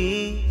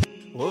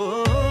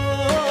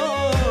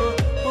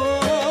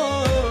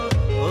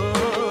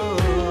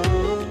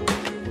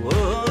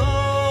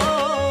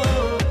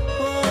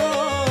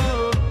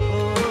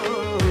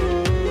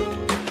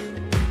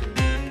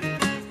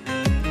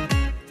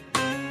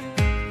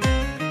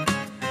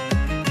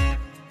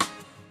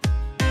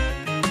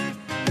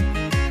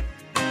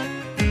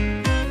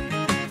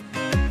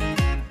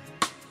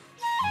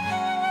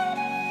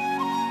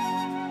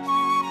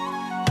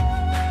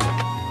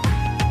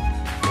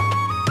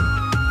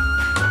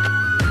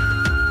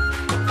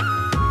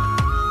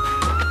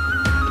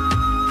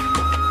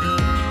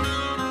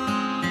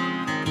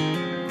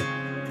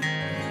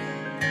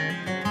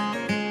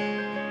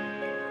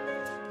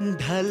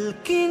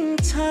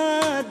 ढल्किन्छ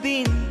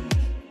दिन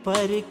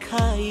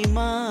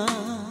पर्खाइमा,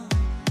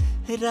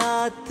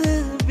 रात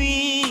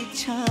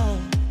बिछ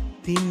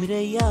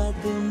तिम्रो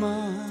यादमा,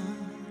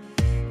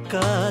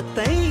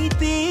 कतै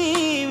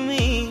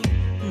तिमी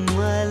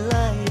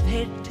मलाई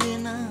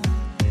भेट्न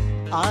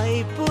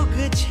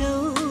आइपुग्छौ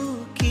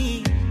कि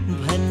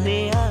भन्ने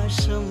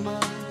आशमा।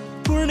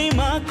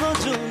 पूर्णिमाको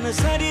जुन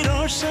सरी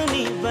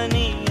रोशनी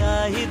बनी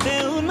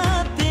आइदेऊ न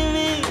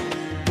तिमी,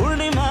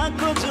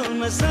 पूर्णिमाको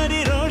जुन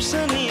सरी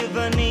रोशनी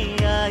बनी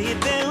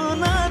आइदेऊ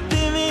न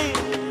तिमी।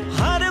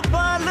 हर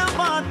पल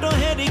बाटो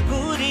हेरी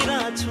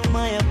घुरिरहेछु,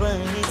 माया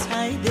बनी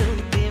छाइदेऊ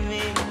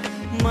तिमी,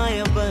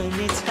 माया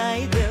बनी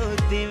छाइदेऊ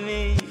तिमी।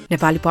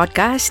 नेपाली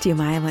पडकास्ट यो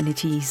माया भन्ने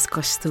चिज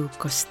कस्तो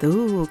कस्तो।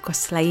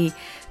 कसलाई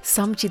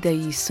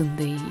सम्झिँदै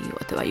सुन्दै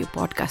अथवा यो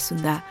पडकास्ट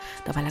सुन्दा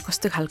तपाईँलाई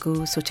कस्तो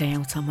खालको सोचाइ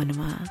आउँछ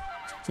मनमा,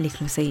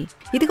 लेख्नुहोस् है।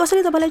 यदि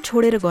कसैले तपाईँलाई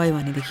छोडेर गयो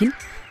भनेदेखि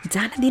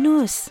जान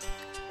दिनुहोस्।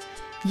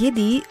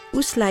 यदि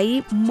उसलाई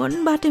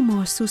मनबाटै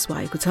महसुस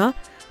भएको छ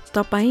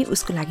तपाईँ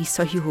उसको लागि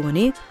सही हो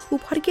भने ऊ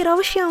फर्केर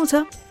अवश्य आउँछ।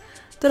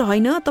 तर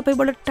होइन,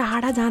 तपाईँबाट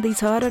टाढा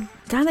जाँदैछ र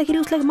जाँदाखेरि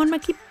उसलाई मनमा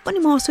के पनि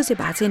महसुसै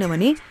भएको छैन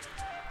भने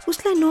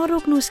उसलाई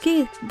नरोक्नुहोस् के,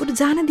 बरु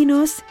जान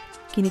दिनुहोस्।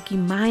 किनकि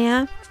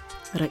माया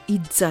र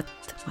इज्जत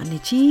भन्ने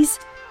चिज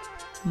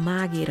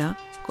मागेर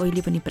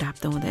कहिले पनि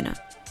प्राप्त हुँदैन।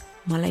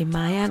 मलाई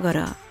माया गर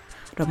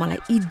र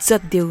मलाई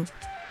इज्जत देऊ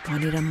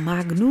भनेर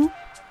माग्नु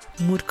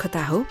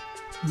मूर्खता हो।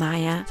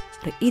 माया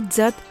र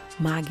इज्जत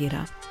मागेर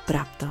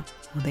प्राप्त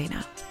हुँदैन।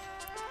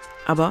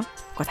 अब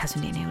कथा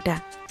सुनिने एउटा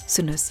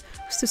सुन्नुहोस्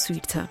कस्तो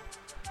स्विट छ।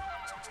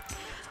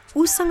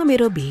 उसँग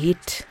मेरो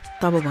भेट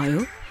तब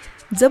भयो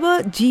जब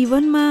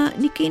जीवनमा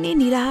निकै नै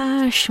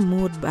निराश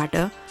मोडबाट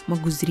म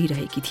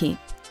गुज्रिरहेकी थिएँ।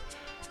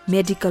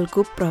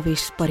 मेडिकलको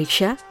प्रवेश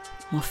परीक्षा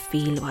म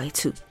फेल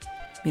भएछु।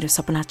 मेरो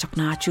सपना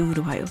चकनाचुर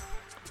भयो।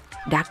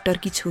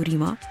 डाक्टरकी छोरी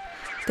म,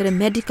 तर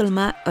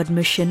मेडिकलमा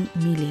एडमिसन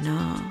मिलेन।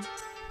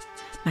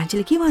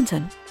 मान्छेले के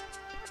भन्छन्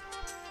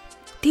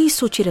त्यही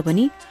सोचेर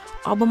पनि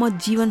अब म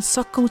जीवन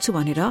सकाउँछु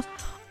भनेर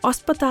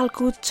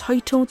अस्पतालको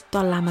 6औं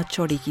तल्लामा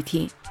चढेकी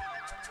थिएँ।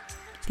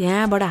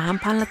 त्यहाँबाट हाम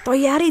फाल्न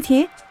तयारै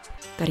थिएँ,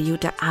 तर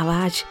एउटा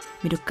आवाज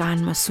मेरो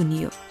कानमा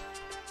सुनियो।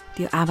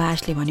 त्यो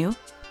आवाजले भन्यो,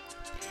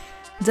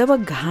 जब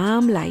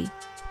घामलाई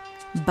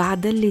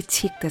बादलले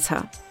छेक्दछ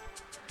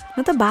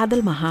न त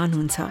बादल महान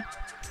हुन्छ,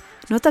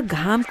 न त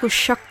घामको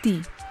शक्ति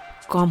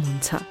कम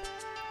हुन्छ।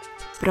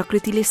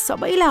 प्रकृतिले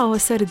सबैलाई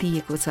अवसर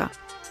दिएको छ।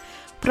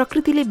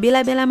 प्रकृतिले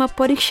बेला बेलामा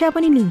परीक्षा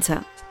पनि लिन्छ,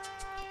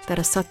 तर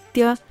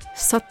सत्य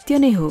सत्य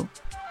नै हो।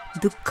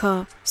 दुःख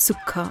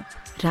सुख,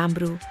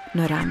 राम्रो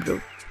नराम्रो,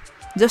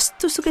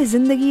 जस्तो सुकै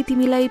जिन्दगी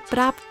तिमीलाई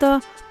प्राप्त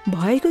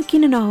भएको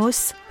किन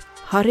नहोस्,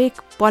 हरेक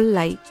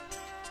पललाई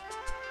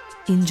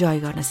इन्जोय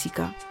गर्न सिक।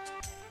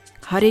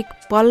 हरेक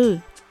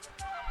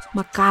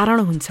पलमा कारण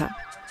हुन्छ,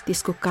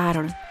 त्यसको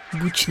कारण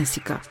बुझ्न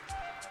सिक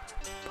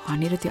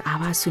भनेर त्यो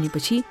आवाज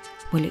सुनेपछि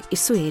मैले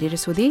यसो हेरेर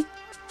सोधेँ,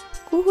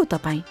 को हो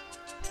तपाईँ?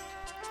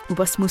 ऊ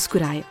बस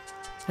मुस्कुरायो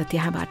र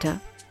त्यहाँबाट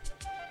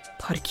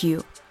फर्कियो।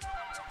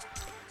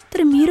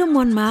 तर मेरो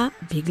मनमा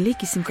बेग्लै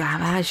किसिमको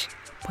आवाज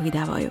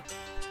पैदा भयो।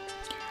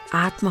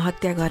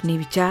 आत्महत्या गर्ने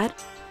विचार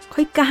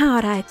खै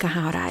कहाँ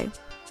हरायो।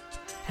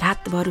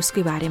 रातभर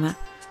उसकै बारेमा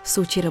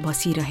सोचेर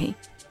बसिरहेँ।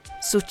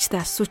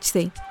 सोच्दा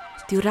सोच्दै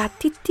त्यो रात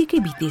त्यत्तिकै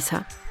बितेछ।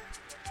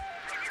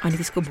 अनि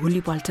त्यसको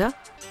भोलिपल्ट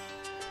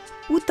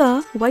ऊ त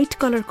व्हाइट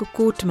कलरको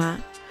कोटमा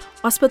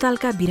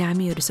अस्पतालका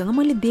बिरामीहरूसँग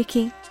मैले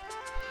देखेँ।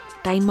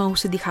 टाइममा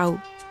औषधि खाऊ,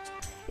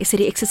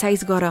 यसरी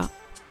एक्सर्साइज गर,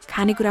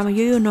 खानेकुरामा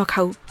यो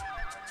नखाऊ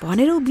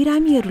भनेर ऊ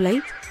बिरामीहरूलाई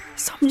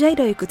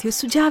सम्झाइरहेको थियो,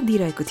 सुझाव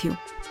दिइरहेको थियो।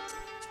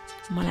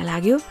 मलाई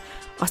लाग्यो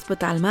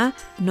अस्पतालमा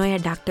नयाँ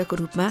डाक्टरको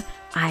रूपमा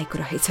आएको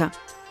रहेछ।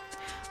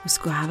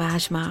 उसको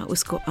आवाजमा,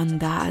 उसको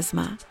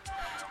अन्दाजमा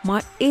म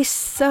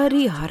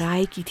यसरी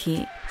हराएकी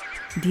थिएँ।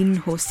 दिन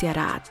होस् या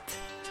रात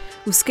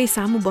उसकै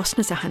सामु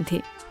बस्न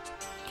चाहन्थेँ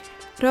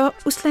र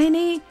उसलाई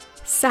नै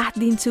साथ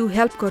दिन्छु,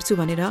 हेल्प गर्छु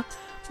भनेर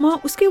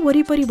म उसकै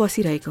वरिपरि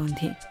बसिरहेको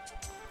हुन्थेँ।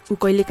 ऊ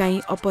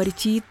कहिलेकाहीँ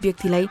अपरिचित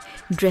व्यक्तिलाई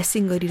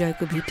ड्रेसिङ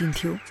गरिरहेको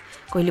भेटिन्थ्यो,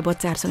 कहिले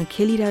बच्चाहरूसँग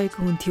खेलिरहेको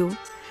हुन्थ्यो,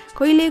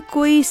 कहिले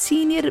कोही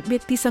सिनियर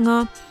व्यक्तिसँग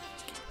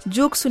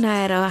जोक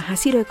सुनाएर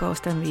हाँसिरहेको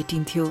अवस्थामा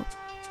भेटिन्थ्यो,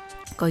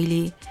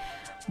 कहिले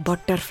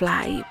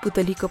बटरफ्लाई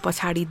पुतलीको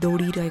पछाडि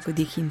दौडिरहेको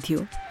देखिन्थ्यो।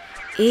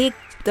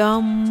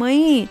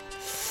 एकदमै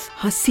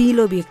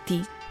हँसिलो व्यक्ति।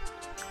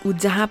 ऊ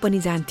जहाँ पनि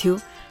जान्थ्यो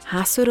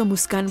हाँसो र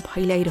मुस्कान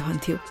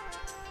फैलाइरहन्थ्यो।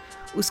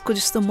 उसको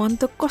जस्तो मन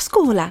त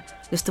कसको होला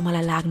जस्तो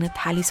मलाई लाग्न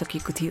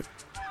थालिसकेको थियो।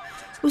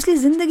 उसले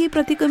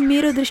जिन्दगीप्रतिको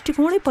मेरो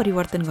दृष्टिकोणै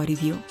परिवर्तन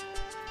गरिदियो।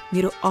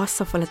 मेरो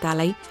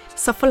असफलतालाई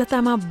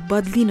सफलतामा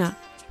बदलिन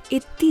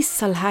यति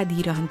सल्लाह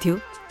दिइरहन्थ्यो।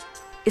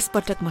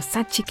 यसपटक म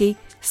साँच्चीकै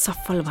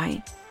सफल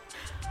भएँ।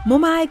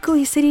 ममा आएको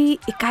यसरी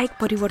एकाएक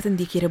परिवर्तन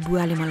देखेर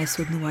बुवाले मलाई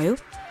सोध्नुभयो,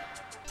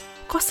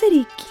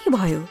 कसरी, के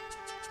भयो?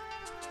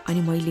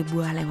 अनि मैले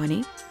बुवालाई भने,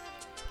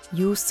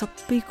 यो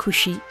सबै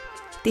खुसी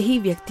त्यही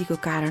व्यक्तिको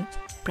कारण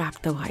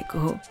प्राप्त भएको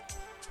हो।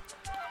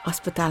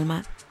 अस्पतालमा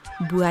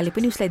बुवाले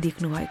पनि उसलाई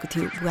देख्नु भएको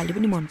थियो, बुवाले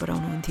पनि मन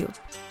पराउनुहुन्थ्यो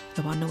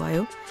र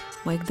भन्नुभयो,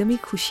 म एकदमै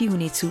खुसी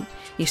हुनेछु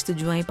यस्तो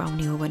जुवाई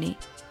पाउने हो भने।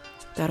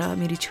 तर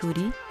मेरी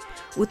छोरी,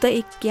 ऊ त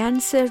एक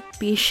क्यान्सर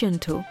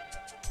पेसेन्ट हो।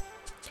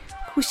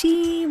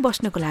 खुसी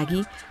बस्नको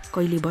लागि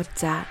कहिले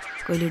बच्चा,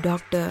 कहिले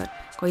डक्टर,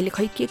 कहिले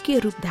खै के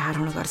रूप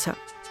धारण गर्छ।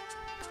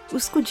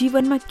 उसको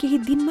जीवनमा केही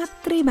दिन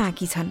मात्रै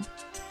बाँकी छन्।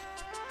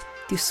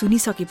 त्यो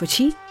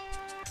सुनिसकेपछि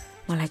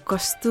मलाई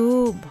कस्तो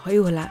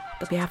भयो होला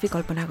तपाईँ आफै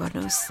कल्पना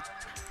गर्नुहोस्।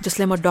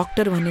 जसलाई म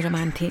डक्टर भनेर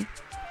मान्थेँ,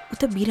 ऊ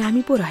त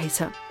बिरामी पो रहेछ।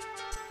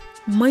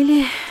 मैले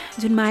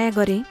जुन माया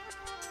गरेँ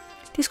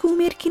त्यसको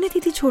उमेर किन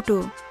त्यति छोटो?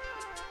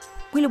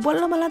 मैले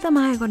बल्ल बल्ल त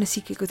माया गर्न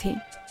सिकेको थिएँ।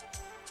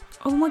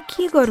 अब म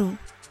के गरौँ?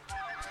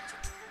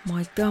 म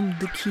एकदम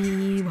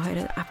दुखी भएर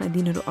आफ्ना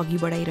दिनहरू अघि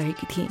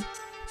बढाइरहेकी थिएँ।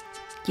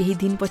 केही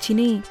दिनपछि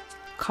नै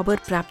खबर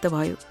प्राप्त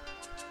भयो,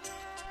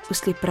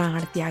 उसले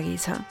प्राण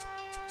त्यागेछ।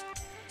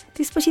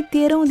 त्यसपछि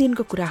 13औं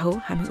दिनको कुरा हो,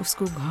 हामी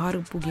उसको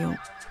घर पुग्यौँ।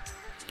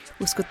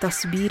 उसको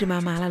तस्बिरमा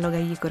माला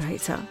लगाइएको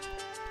रहेछ।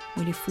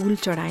 मैले फुल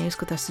चढाएँ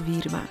उसको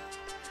तस्बिरमा।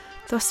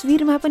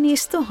 तस्बिरमा पनि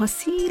यस्तो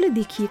हँसिलो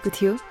देखिएको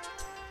थियो।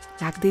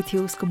 लाग्दै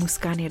थियो उसको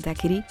मुस्कान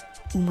हेर्दाखेरि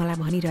ऊ मलाई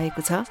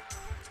भनिरहेको छ,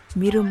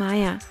 मेरो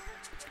माया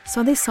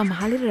सधैँ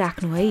सम्हालेर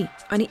राख्नु है,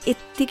 अनि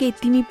यत्तिकै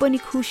तिमी पनि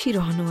खुसी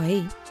रहनु है।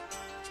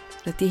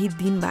 र त्यही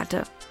दिनबाट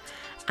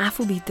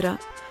आफूभित्र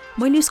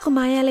मैले उसको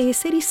मायालाई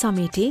यसरी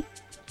समेटेँ।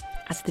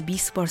 आज त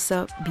 20 वर्ष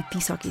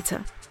बितिसकेछ।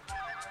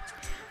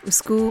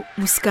 उसको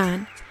मुस्कान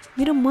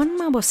मेरो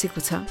मनमा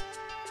बसेको छ।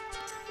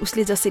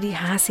 उसले जसरी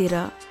हाँसेर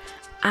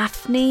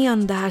आफ्नै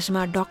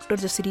अन्दाजमा डक्टर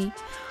जसरी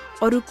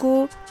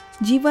अरूको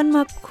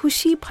जीवनमा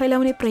खुसी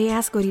फैलाउने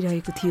प्रयास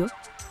गरिरहेको थियो।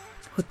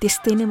 हो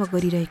त्यस्तै नै म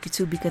गरिरहेकी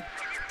छु विगत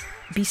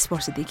 20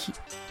 वर्षदेखि।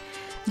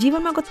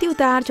 जीवनमा कति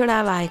उतार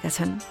चढाव आएका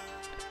छन्,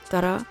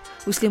 तर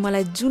उसले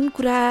मलाई जुन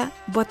कुरा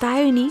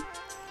बतायो नि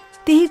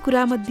त्यही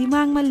कुरा म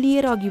दिमागमा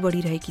लिएर अघि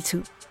बढिरहेकी छु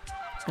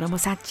र म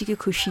साँच्चीकै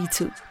खुसी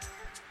छु।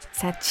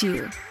 साँच्ची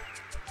हो,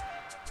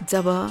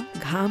 जब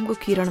घामको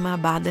किरणमा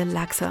बादल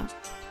लाग्छ,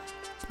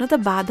 न त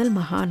बादल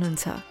महान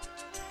हुन्छ,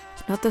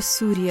 न त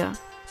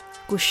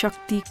सूर्यको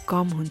शक्ति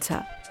कम हुन्छ।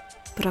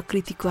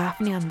 प्रकृतिको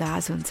आफ्नै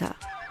अन्दाज हुन्छ।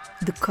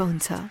 दुःख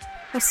हुन्छ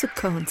र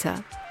सुख हुन्छ।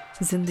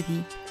 जिन्दगी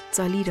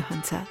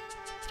चलिरहन्छ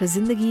र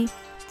जिन्दगी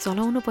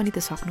चलाउन पनि त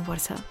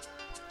सक्नुपर्छ।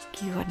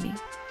 के गर्ने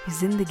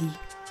जिन्दगी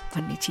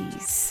भन्ने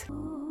चिज।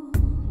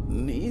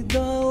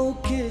 निदाओं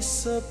के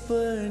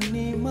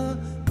सपनीमा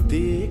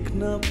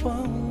देख्न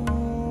पाऊँ,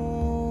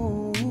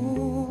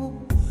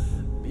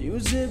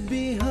 पिउजे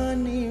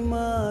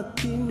बिहानीमा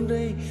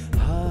तिम्रै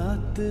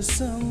हात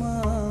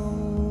समाऊ।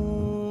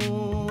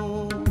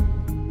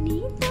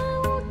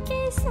 निदाओं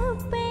के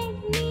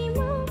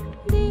सपनीमा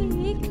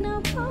देख्न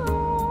पाऊँ,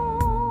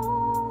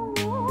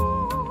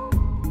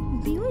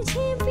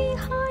 पिउजे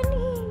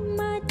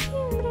बिहानीमा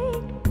तिम्रै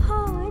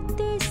हात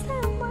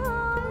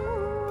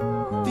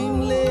समाऊ।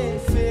 तिमीले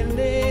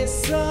फेर्ने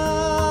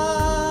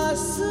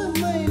सास,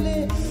 मैले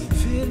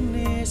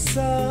फेर्ने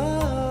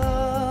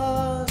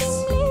सास,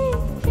 तिमीले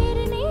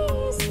फेर्ने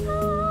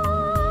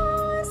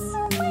सास,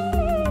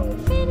 मैले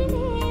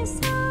फेर्ने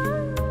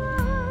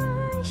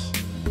सास।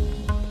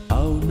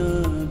 आउन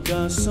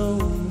गाँसौँ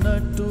न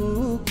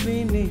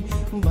टुक्रिने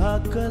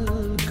भाकल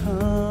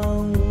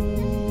खाऊँ।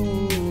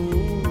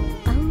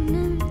 आउन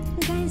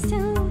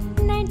गाँसौँ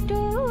न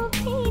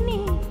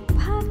टुक्रिने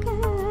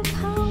भाकल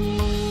खाऊँ।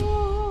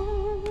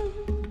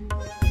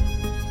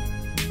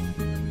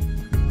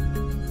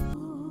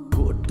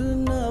 खोट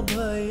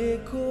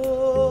नभएको,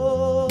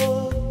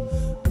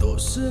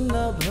 दोष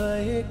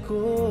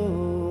नभएको,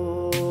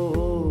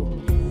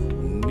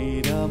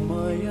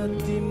 निरामय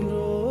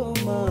तिम्रो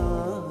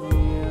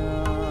माया।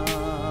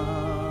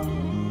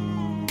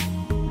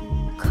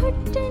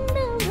 खोट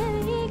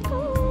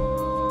नभएको,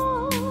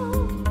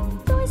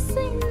 दोष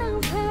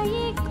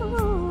नभएको,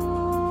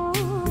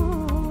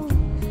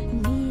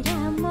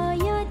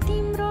 निरामय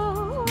तिम्रो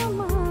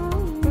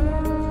माया।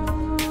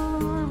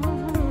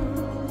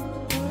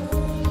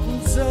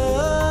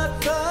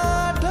 जता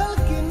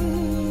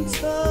ढल्किन्छ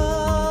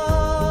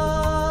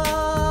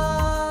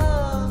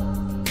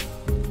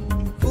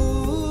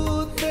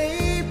उतै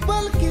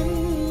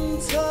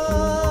पल्किन्छ।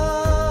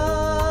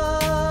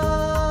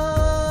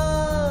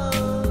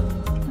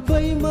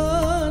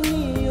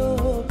 बैमानी यो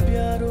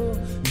प्यारो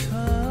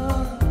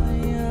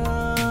छाया,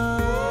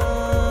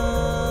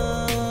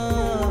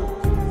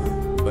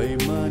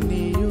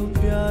 बैमानी यो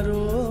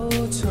प्यारो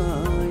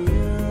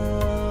छाया।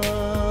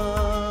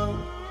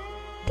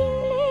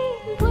 तिमीले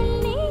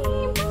बोल्ने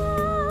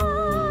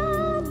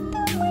बात,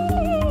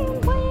 मैले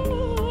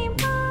बोल्ने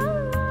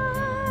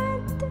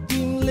बात।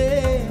 तिमीले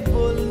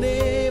बोल्ने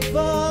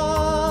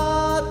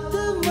बात,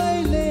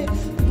 मैले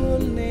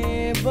बोल्ने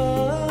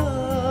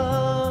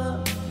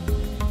बात।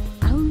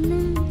 आउन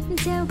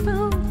जब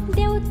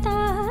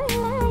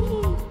देउतालाई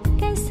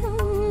कसम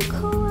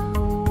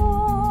खुवाऊ।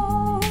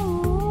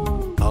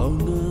 आउन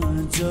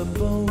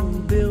जपौँ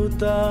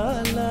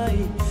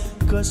देउतालाई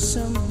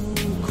कसम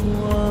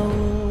खुवाऊ।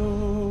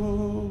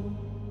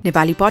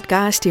 नेपाली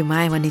पडकास्ट यो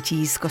माया भन्ने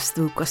चिज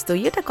कस्तो कस्तो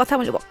एउटा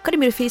कथा मैले भर्खरै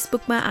मेरो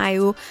फेसबुकमा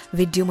आयो,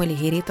 भिडियो मैले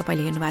हेरेँ।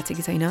 तपाईँले हेर्नु भएको छ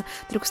कि छैन,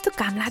 तर कस्तो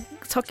काम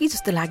लाग्छ कि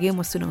जस्तो लाग्यो।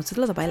 म सुनाउँछु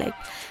ल तपाईँलाई।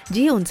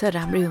 जे हुन्छ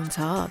राम्रै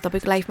हुन्छ।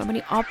 तपाईँको लाइफमा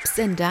पनि अप्स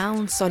एन्ड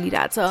डाउन्स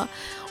चलिरहेछ,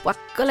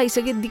 वाक्क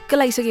लागिसक्यो, दिक्क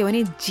लागिसक्यो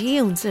भने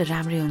जे हुन्छ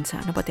राम्रै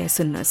हुन्छ। नपत्याए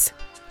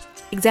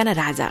सुन्नुहोस्। एकजना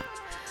राजा,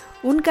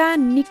 उनका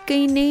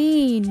निकै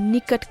नै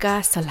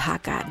निकटका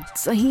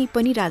सल्लाहकार जहीँ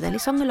पनि राजाले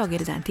सँग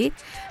लगेर जान्थे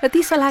र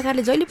ती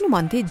सल्लाहकारले जहिले पनि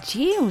भन्थे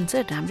जे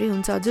हुन्छ राम्रै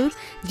हुन्छ हजुर,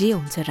 जे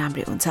हुन्छ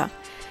राम्रै हुन्छ।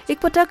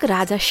 एकपटक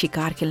राजा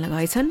शिकार खेल्न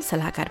गएछन्,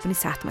 सल्लाहकार पनि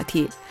साथमा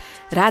थिए।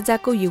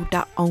 राजाको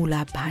एउटा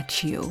औँला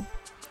भाँचियो।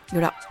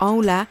 एउटा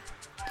औँला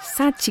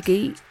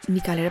साँच्चीकै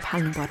निकालेर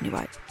फाल्नुपर्ने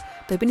भयो।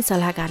 तैपनि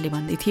सल्लाहकारले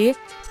भन्दै थिए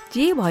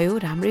जे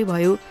भयो राम्रै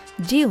भयो,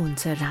 जे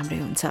हुन्छ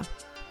राम्रै हुन्छ।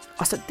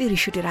 असाध्यै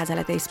रिस उठ्यो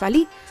राजालाई त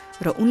यसपालि,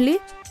 र उनले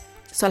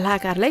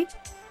सल्लाहकारलाई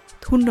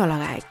थुन्न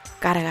लगाए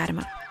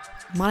कारागारमा।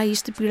 मलाई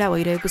यस्तो पीडा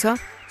भइरहेको छ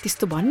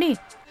त्यस्तो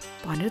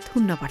भनेर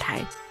थुन्न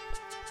पठाए।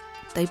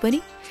 तैपनि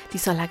ती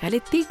सल्लाहकारले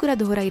त्यही कुरा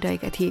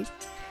दोहोऱ्याइरहेका थिए।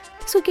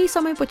 त्यसको केही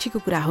समयपछिको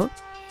कुरा हो।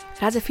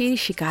 राजा फेरि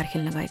शिकार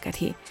खेल्न गएका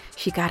थिए।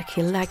 शिकार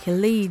खेल्दा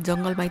खेल्दै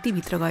जङ्गलमा यति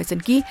भित्र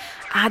गएछन् कि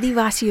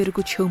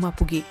आदिवासीहरूको छेउमा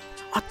पुगे।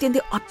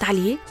 अत्यन्तै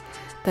अत्तालिए,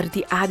 तर ती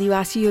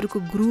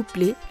आदिवासीहरूको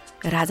ग्रुपले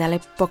राजालाई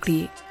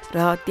पक्रिए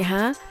र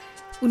त्यहाँ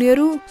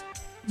उनीहरू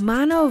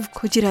मानव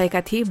खोजिरहेका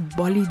थिए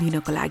बलि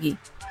दिनको लागि।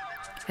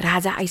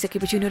 राजा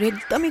आइसकेपछि उनीहरू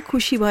एकदमै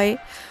खुसी भए।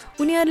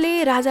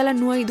 उनीहरूले राजालाई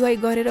नुहाई धुवाई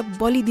गरेर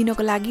बलि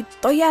दिनको लागि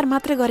तयार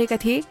मात्र गरेका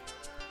थिए।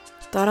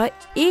 तर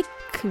एक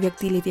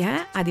व्यक्तिले,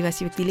 त्यहाँ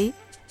आदिवासी व्यक्तिले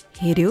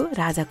हेऱ्यो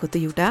राजाको त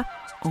एउटा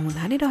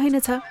औँला नै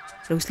रहेनछ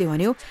र उसले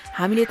भन्यो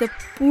हामीले त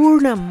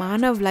पूर्ण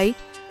मानवलाई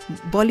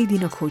बलि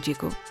दिन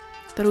खोजेको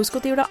तर उसको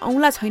त एउटा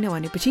औँला छैन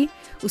भनेपछि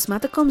उसमा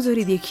त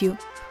कमजोरी देखियो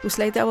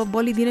उसलाई त अब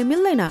बलि दिन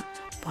मिल्दैन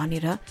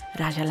भनेर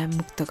राजालाई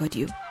मुक्त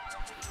गरियो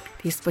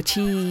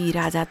त्यसपछि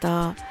राजा त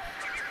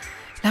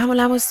लामो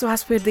लामो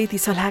श्वास फेर्दै ती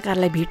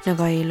सल्लाहकारलाई भेट्न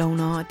गए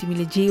लौन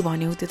तिमीले जे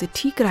भन्यौ त्यो त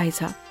ठिक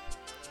रहेछ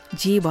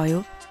जे भयो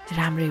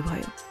राम्रै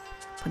भयो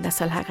भन्दा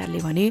सल्लाहकारले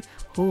भने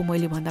हो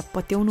मैले भन्दा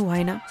पत्याउनु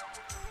भएन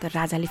तर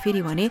राजाले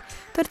फेरि भने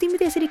तर तिमी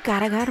त यसरी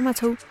कारागारमा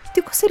छौ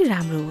त्यो कसरी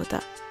राम्रो हो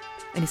त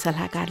अनि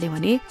सल्लाहकारले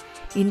भने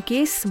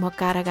इनकेस म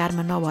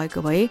कारागारमा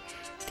नभएको भए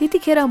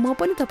त्यतिखेर म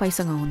पनि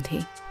तपाईँसँग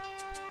हुन्थेँ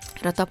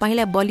र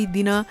तपाईँलाई बलि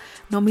दिन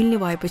नमिल्ने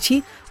भएपछि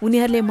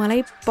उनीहरूले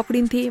मलाई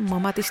पक्रिन्थे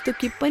ममा त्यस्तो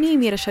के पनि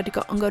मेरो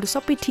शरीरका अङ्गहरू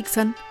सबै ठिक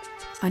छन्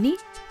अनि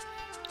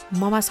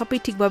ममा सबै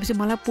ठिक भएपछि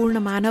मलाई पूर्ण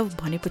मानव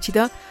भनेपछि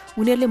त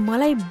उनीहरूले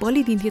मलाई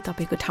बलि दिन्थे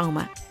तपाईँको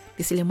ठाउँमा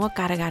त्यसैले म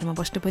कारागारमा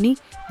बस्नु पनि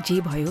जे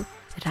भयो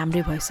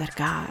राम्रै भयो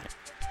सरकार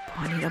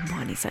भनेर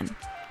भनेछन्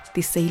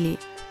त्यसैले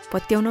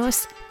पत्याउनुहोस्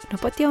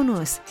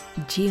नपत्याउनुहोस्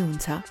जे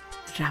हुन्छ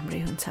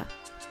राम्रै हुन्छ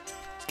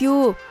त्यो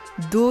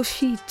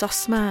दोषी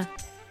चस्मा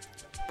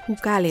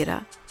फुकालेर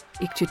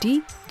एकचोटि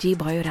जे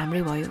भयो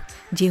राम्रै भयो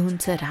जे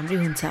हुन्छ राम्रै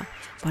हुन्छ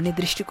भन्ने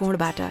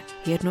दृष्टिकोणबाट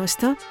हेर्नुहोस्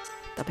त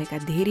तपाईँका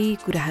धेरै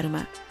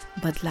कुराहरूमा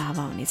बदलाव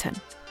आउनेछन्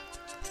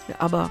र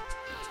अब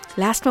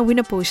लास्टमा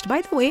winner post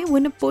by the way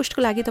winner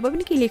पोस्टको लागि तपाईँ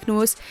पनि के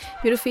लेख्नुहोस्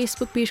मेरो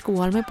फेसबुक पेजको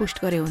वालमै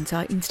पोस्ट गरे हुन्छ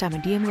इन्स्टामा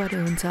डिएम गरे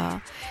हुन्छ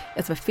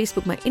अथवा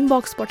फेसबुकमा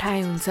इनबक्स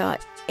पठाए हुन्छ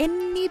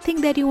anything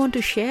that you want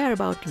to share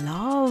about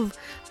love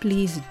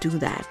please do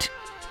that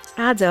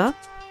आज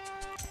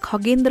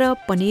खगेन्द्र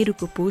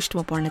पनेरुको पोस्ट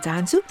म पढ्न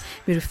चाहन्छु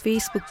मेरो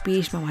फेसबुक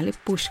पेजमा उहाँले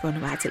पोस्ट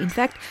गर्नुभएको छ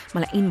इनफ्याक्ट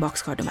मलाई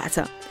इनबक्स गर्नुभएको छ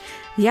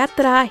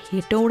यात्रा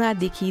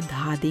हेटौडादेखि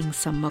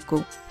धादिङसम्मको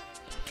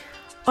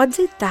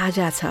अझै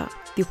ताजा छ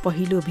त्यो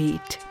पहिलो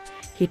भेट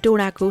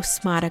हेटौडाको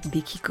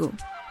स्मारकदेखिको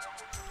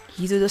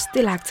हिजो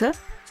जस्तै लाग्छ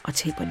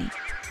अझै पनि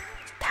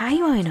थाहै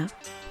भएन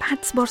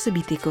 5 वर्ष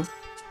बितेको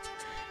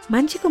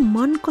मान्छेको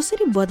मन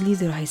कसरी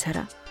बदलिँदो रहेछ र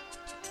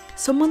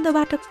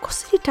सम्बन्धबाट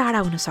कसरी टाढा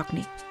हुन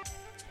सक्ने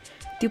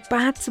त्यो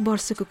 5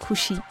 वर्षको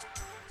खुसी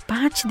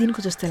 5 दिनको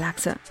जस्तो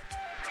लाग्छ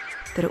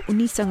तर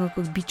उनीसँगको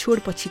बिछोड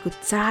पछिको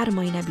 4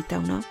 महिना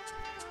बिताउन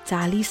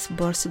 40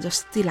 वर्ष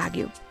जस्तै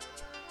लाग्यो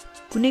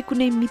कुनै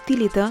कुनै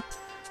मितिले त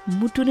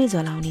मुटु नै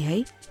जलाउने है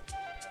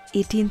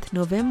 18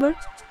 नोभेम्बर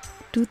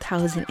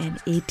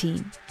 2018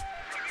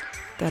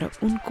 तर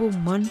उनको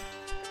मन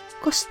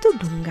कस्तो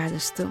ढुङ्गा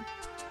जस्तो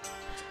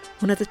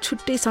हुन त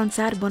छुट्टै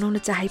संसार बनाउन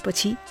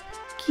चाहेपछि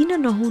किन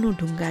नहुनु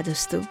ढुङ्गा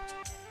जस्तो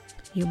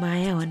यो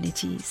माया भन्ने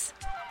चिज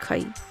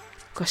खै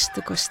कस्तो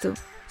कस्तो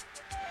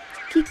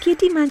कि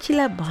केटी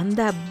मान्छेलाई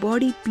भन्दा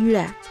बढी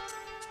पीडा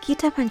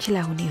केटा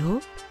मान्छेलाई हुने हो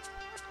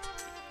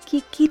कि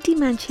केटी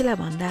मान्छेलाई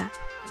भन्दा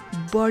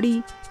बढी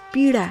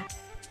पीडा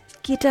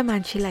केटा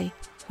मान्छेलाई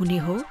हुने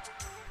हो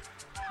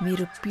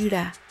मेरो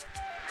पीडा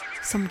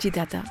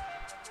सम्झिँदा त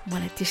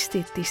मलाई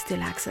त्यस्तै त्यस्तै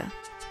लाग्छ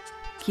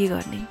के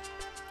गर्ने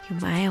यो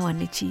माया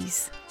भन्ने चिज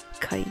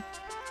खै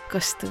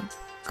कस्तो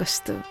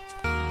कस्तो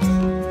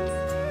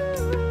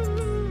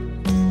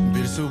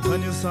बिर्सु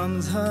भन्यो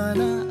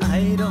सम्झना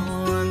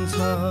आइरहन्छ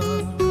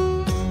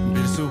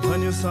बिर्सु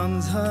भन्यो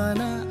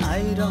सम्झना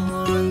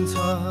आइरहन्छ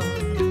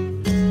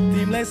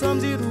तिमीलाई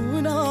सम्झी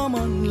रुन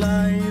मन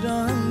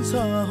लागिरहन्छ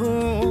हो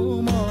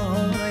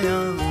माया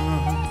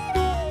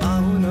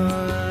आउन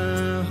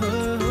हो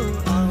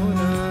आउन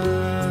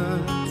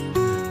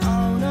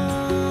आउन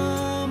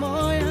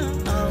माया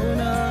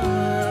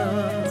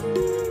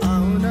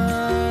आउन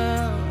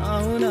आउन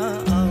आउन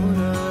आउन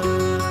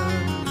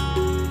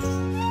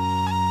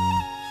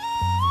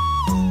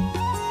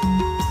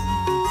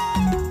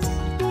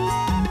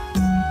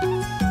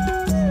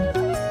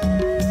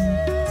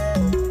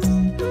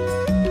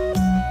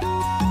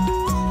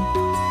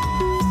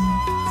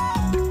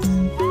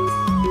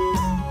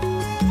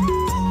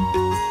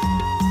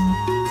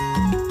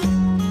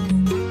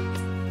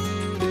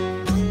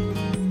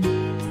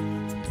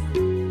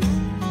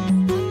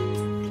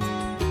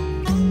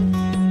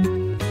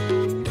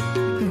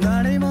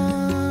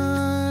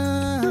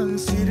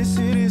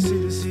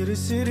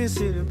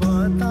सिर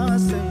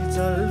बतासै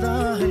चल्दा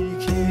है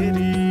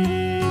खेरी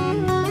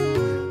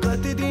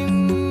कति दिन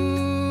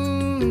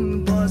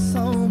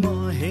बसौँ म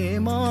हे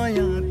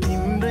माया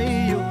तिम्रै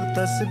यो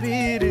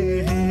तस्बिर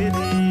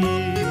हेरी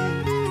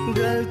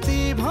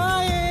गल्ती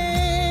भए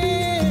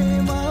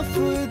माफ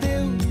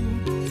देऊ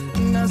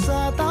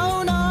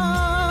नसताउन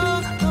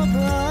अब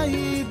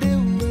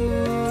आइदेऊ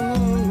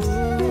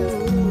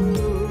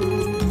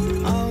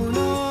आउन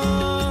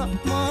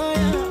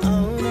माया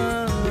आउन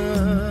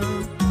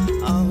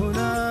आउन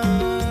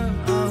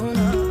आउन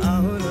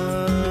आउन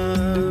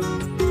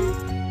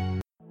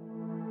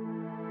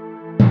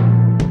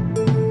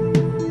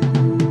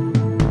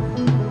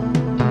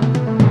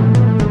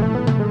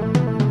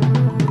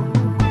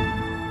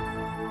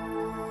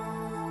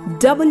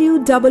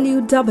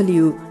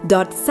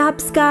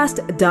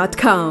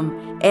www.sapscast.com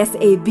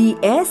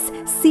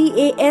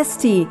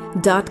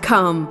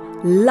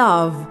SABSCAST.com.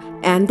 Love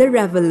and the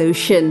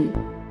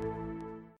Revolution.